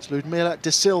 It's Ludmila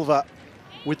de Silva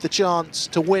with the chance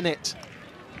to win it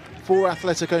for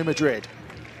Atletico Madrid.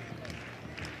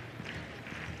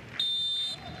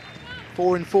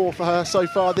 4 in 4 for her so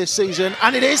far this season,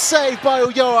 and it is saved by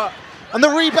Ulloa, and the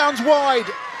rebound's wide.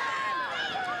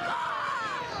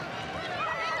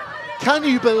 Can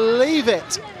you believe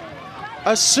it?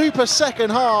 A super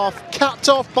second half capped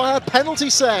off by a penalty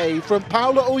save from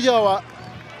Paula Ulloa.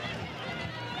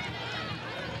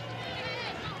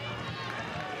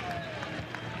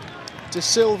 De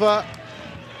Silva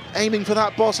aiming for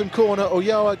that bottom corner,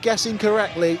 Ulloa guessing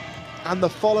correctly, and the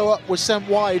follow-up was sent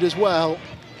wide as well.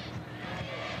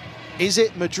 Is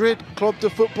it Madrid Club de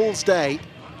Football's day?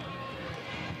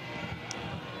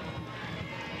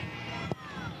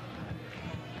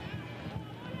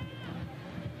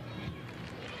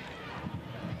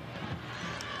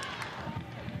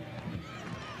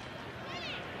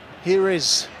 Here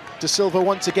is De Silva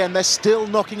once again. They're still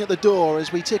knocking at the door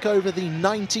as we tick over the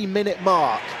 90-minute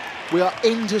mark. We are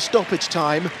into stoppage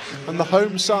time, and the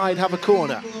home side have a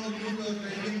corner.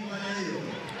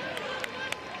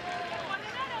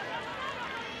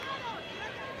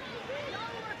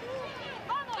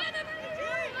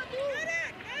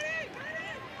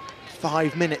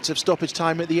 Five minutes of stoppage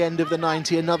time at the end of the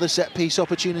 90. Another set-piece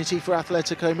opportunity for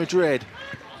Atletico Madrid.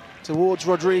 Towards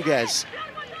Rodriguez.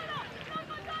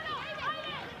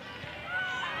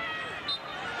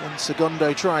 And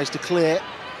Segundo tries to clear,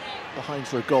 behind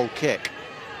for a goal kick.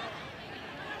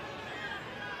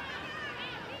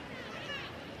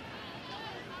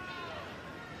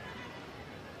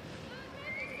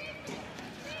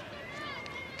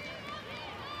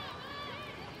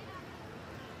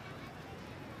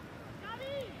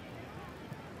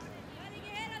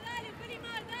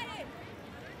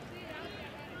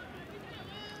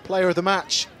 Player of the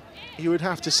match, you would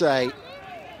have to say.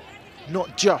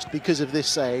 Not just because of this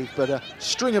save, but a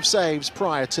string of saves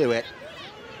prior to it.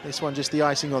 This one just the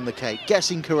icing on the cake,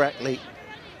 guessing correctly.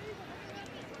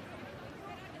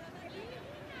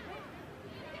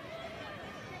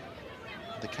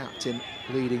 The captain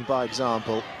leading by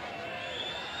example.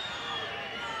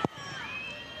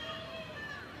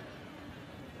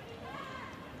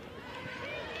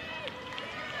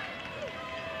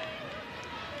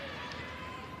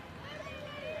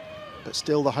 But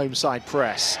still the home side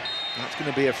press. That's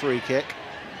going to be a free kick.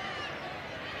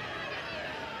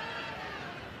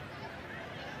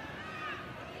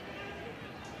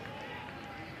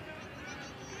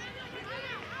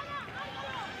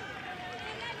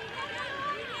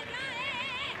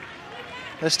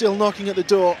 They're still knocking at the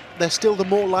door. They're still the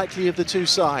more likely of the two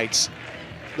sides.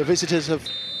 The visitors have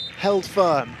held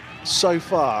firm so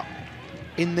far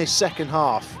in this second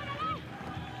half.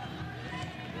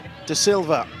 De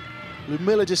Silva,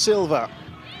 Ludmila de Silva.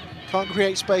 Can't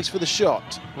create space for the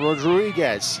shot.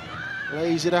 Rodriguez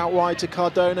lays it out wide to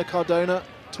Cardona. Cardona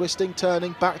twisting,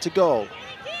 turning, back to goal.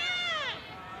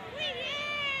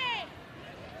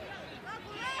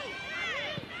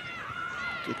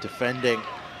 Good defending.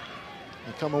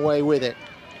 They come away with it.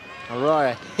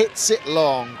 Araya hits it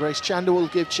long. Grace Chander will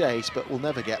give chase, but will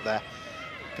never get there.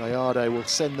 Gallardo will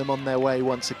send them on their way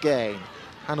once again.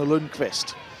 Hannah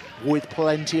Lundqvist with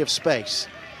plenty of space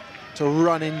to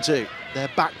run into. They're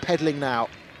backpedaling now.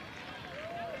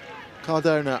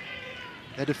 Cardona,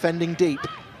 they're defending deep.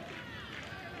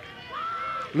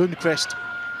 Lundqvist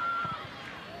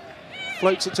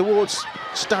floats it towards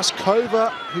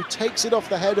Staskova, who takes it off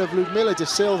the head of Ludmila de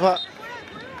Silva.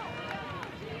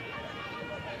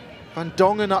 Van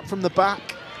Dongen up from the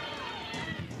back.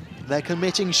 They're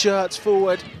committing shirts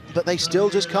forward, but they still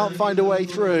just can't find a way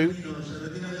through.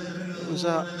 It was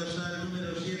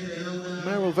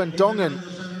Merel Van Dongen,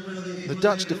 the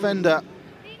Dutch defender,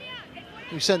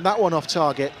 who sent that one off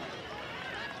target.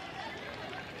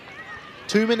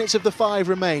 2 minutes of the 5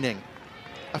 remaining.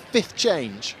 A 5th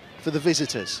change for the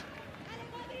visitors.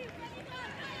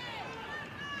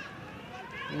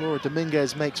 Laura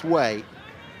Dominguez makes way.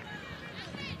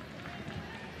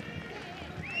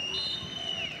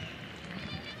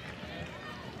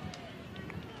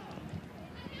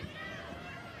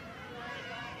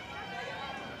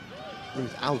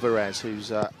 Ruth Alvarez,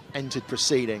 who's entered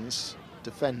proceedings,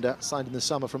 defender, signed in the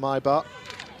summer from Eibar.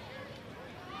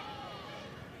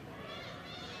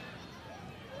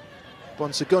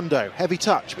 Bonsegundo, heavy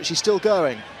touch, but she's still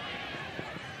going.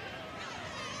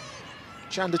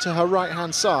 Chander to her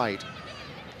right-hand side.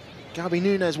 Gabi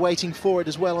Nunes waiting for it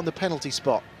as well on the penalty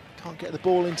spot. Can't get the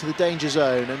ball into the danger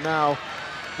zone, and now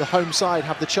the home side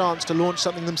have the chance to launch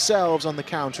something themselves on the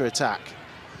counter-attack.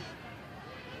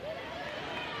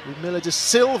 Ludmila da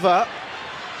Silva,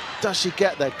 does she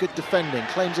get there? Good defending,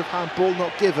 claims of handball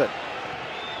not given.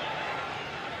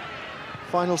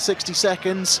 Final 60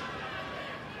 seconds,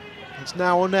 it's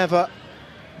now or never.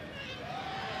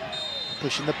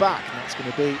 Pushing the back, and that's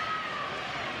going to be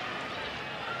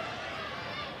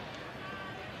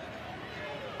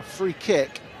a free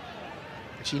kick.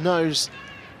 She knows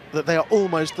that they are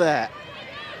almost there.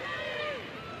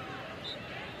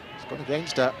 It's gone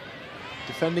against her.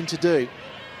 Defending to do.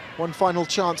 One final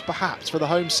chance perhaps for the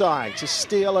home side to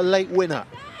steal a late winner.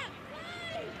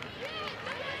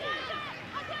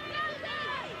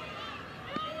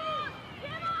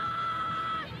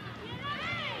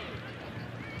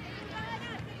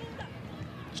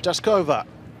 Staskova.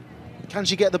 Can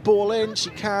she get the ball in?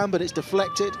 She can, but it's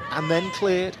deflected and then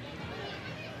cleared.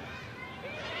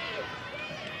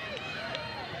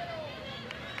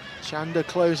 Chanda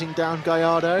closing down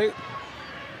Gallardo.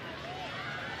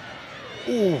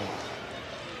 Ooh,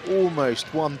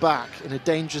 almost won back in a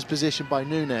dangerous position by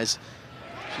Nunes.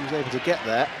 She was able to get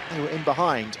there. They were in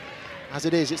behind. As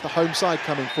it is, it's the home side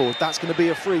coming forward. That's going to be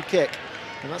a free kick.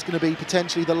 And that's going to be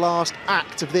potentially the last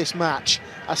act of this match.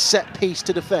 A set piece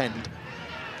to defend.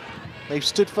 They've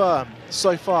stood firm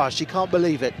so far. She can't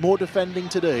believe it. More defending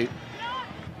to do.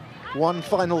 One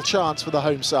final chance for the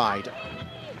home side.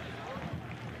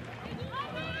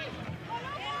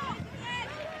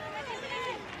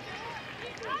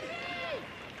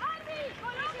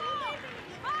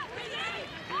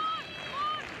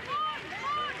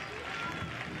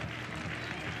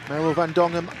 Meryl van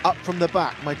Dongen up from the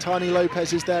back. Maitani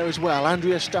Lopez is there as well.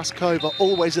 Andrea Staskova,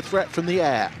 always a threat from the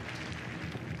air.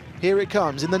 Here it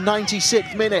comes in the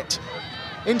 96th minute.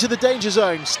 Into the danger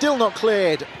zone, still not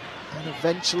cleared. And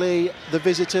eventually the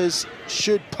visitors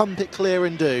should pump it clear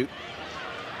and do.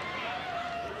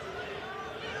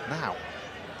 Now,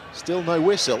 still no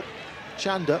whistle.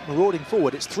 Chanda marauding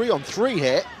forward. It's 3-on-3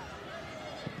 here.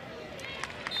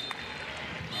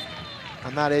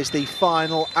 And that is the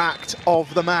final act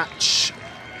of the match.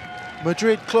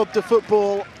 Madrid Club de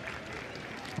Football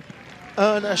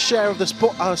earn a share of the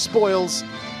spoils.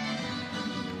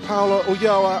 Paula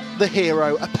Ulloa, the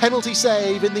hero. A penalty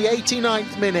save in the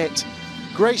 89th minute.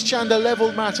 Grace Chanda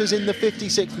levelled matters in the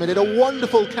 56th minute. A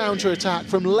wonderful counter-attack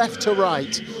from left to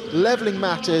right, levelling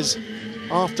matters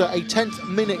after a 10th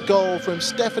minute goal from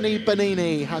Stephanie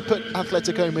Bonini had put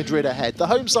Atletico Madrid ahead. The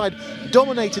home side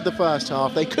dominated the first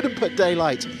half. They couldn't put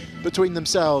daylight between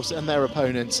themselves and their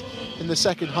opponents. In the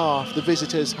second half, the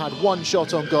visitors had one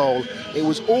shot on goal. It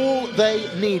was all they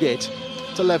needed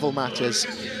to level matters.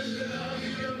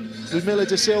 Ludmila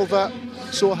da Silva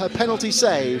saw her penalty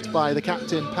saved by the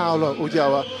captain, Paula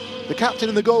Ulloa. The captain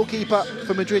and the goalkeeper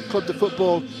for Madrid Club de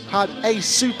Football had a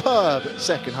superb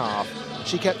second half.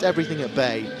 She kept everything at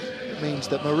bay. It means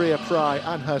that Maria Pry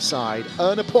and her side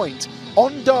earn a point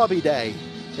on Derby Day.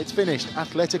 It's finished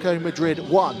Atletico Madrid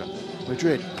 1,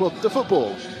 Madrid Club de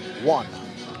Football 1.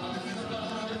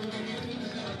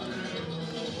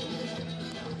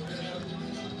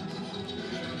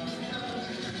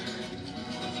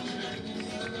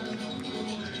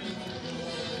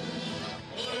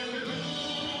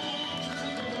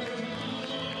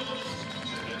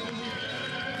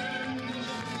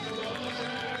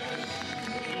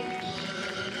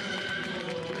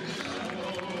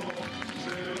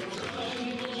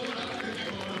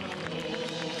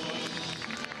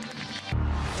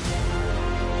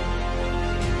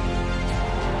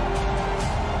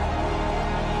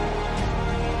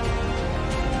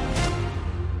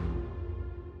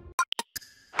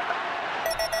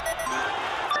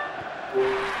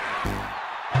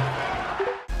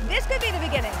 This could be the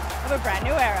beginning of a brand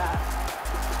new era.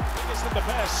 Biggest and the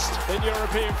best in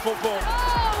European football.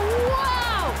 Oh,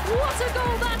 wow! What a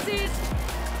goal that is!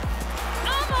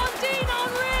 Amandine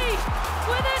Henry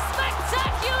with a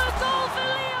spectacular goal for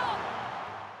Lyon!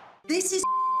 This is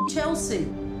Chelsea.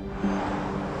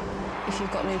 If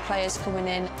you've got new players coming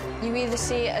in, you either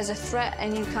see it as a threat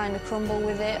and you kind of crumble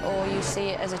with it, or you see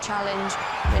it as a challenge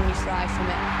and you thrive from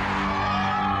it.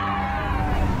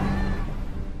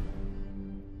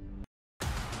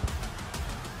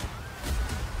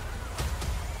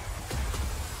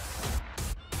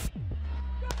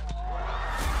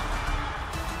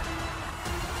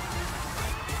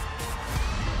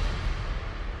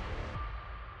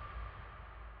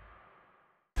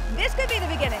 This could be the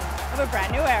beginning of a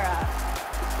brand new era.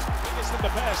 Biggest and the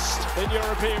best in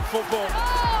European football.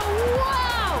 Oh,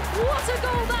 wow! What a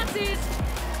goal that is!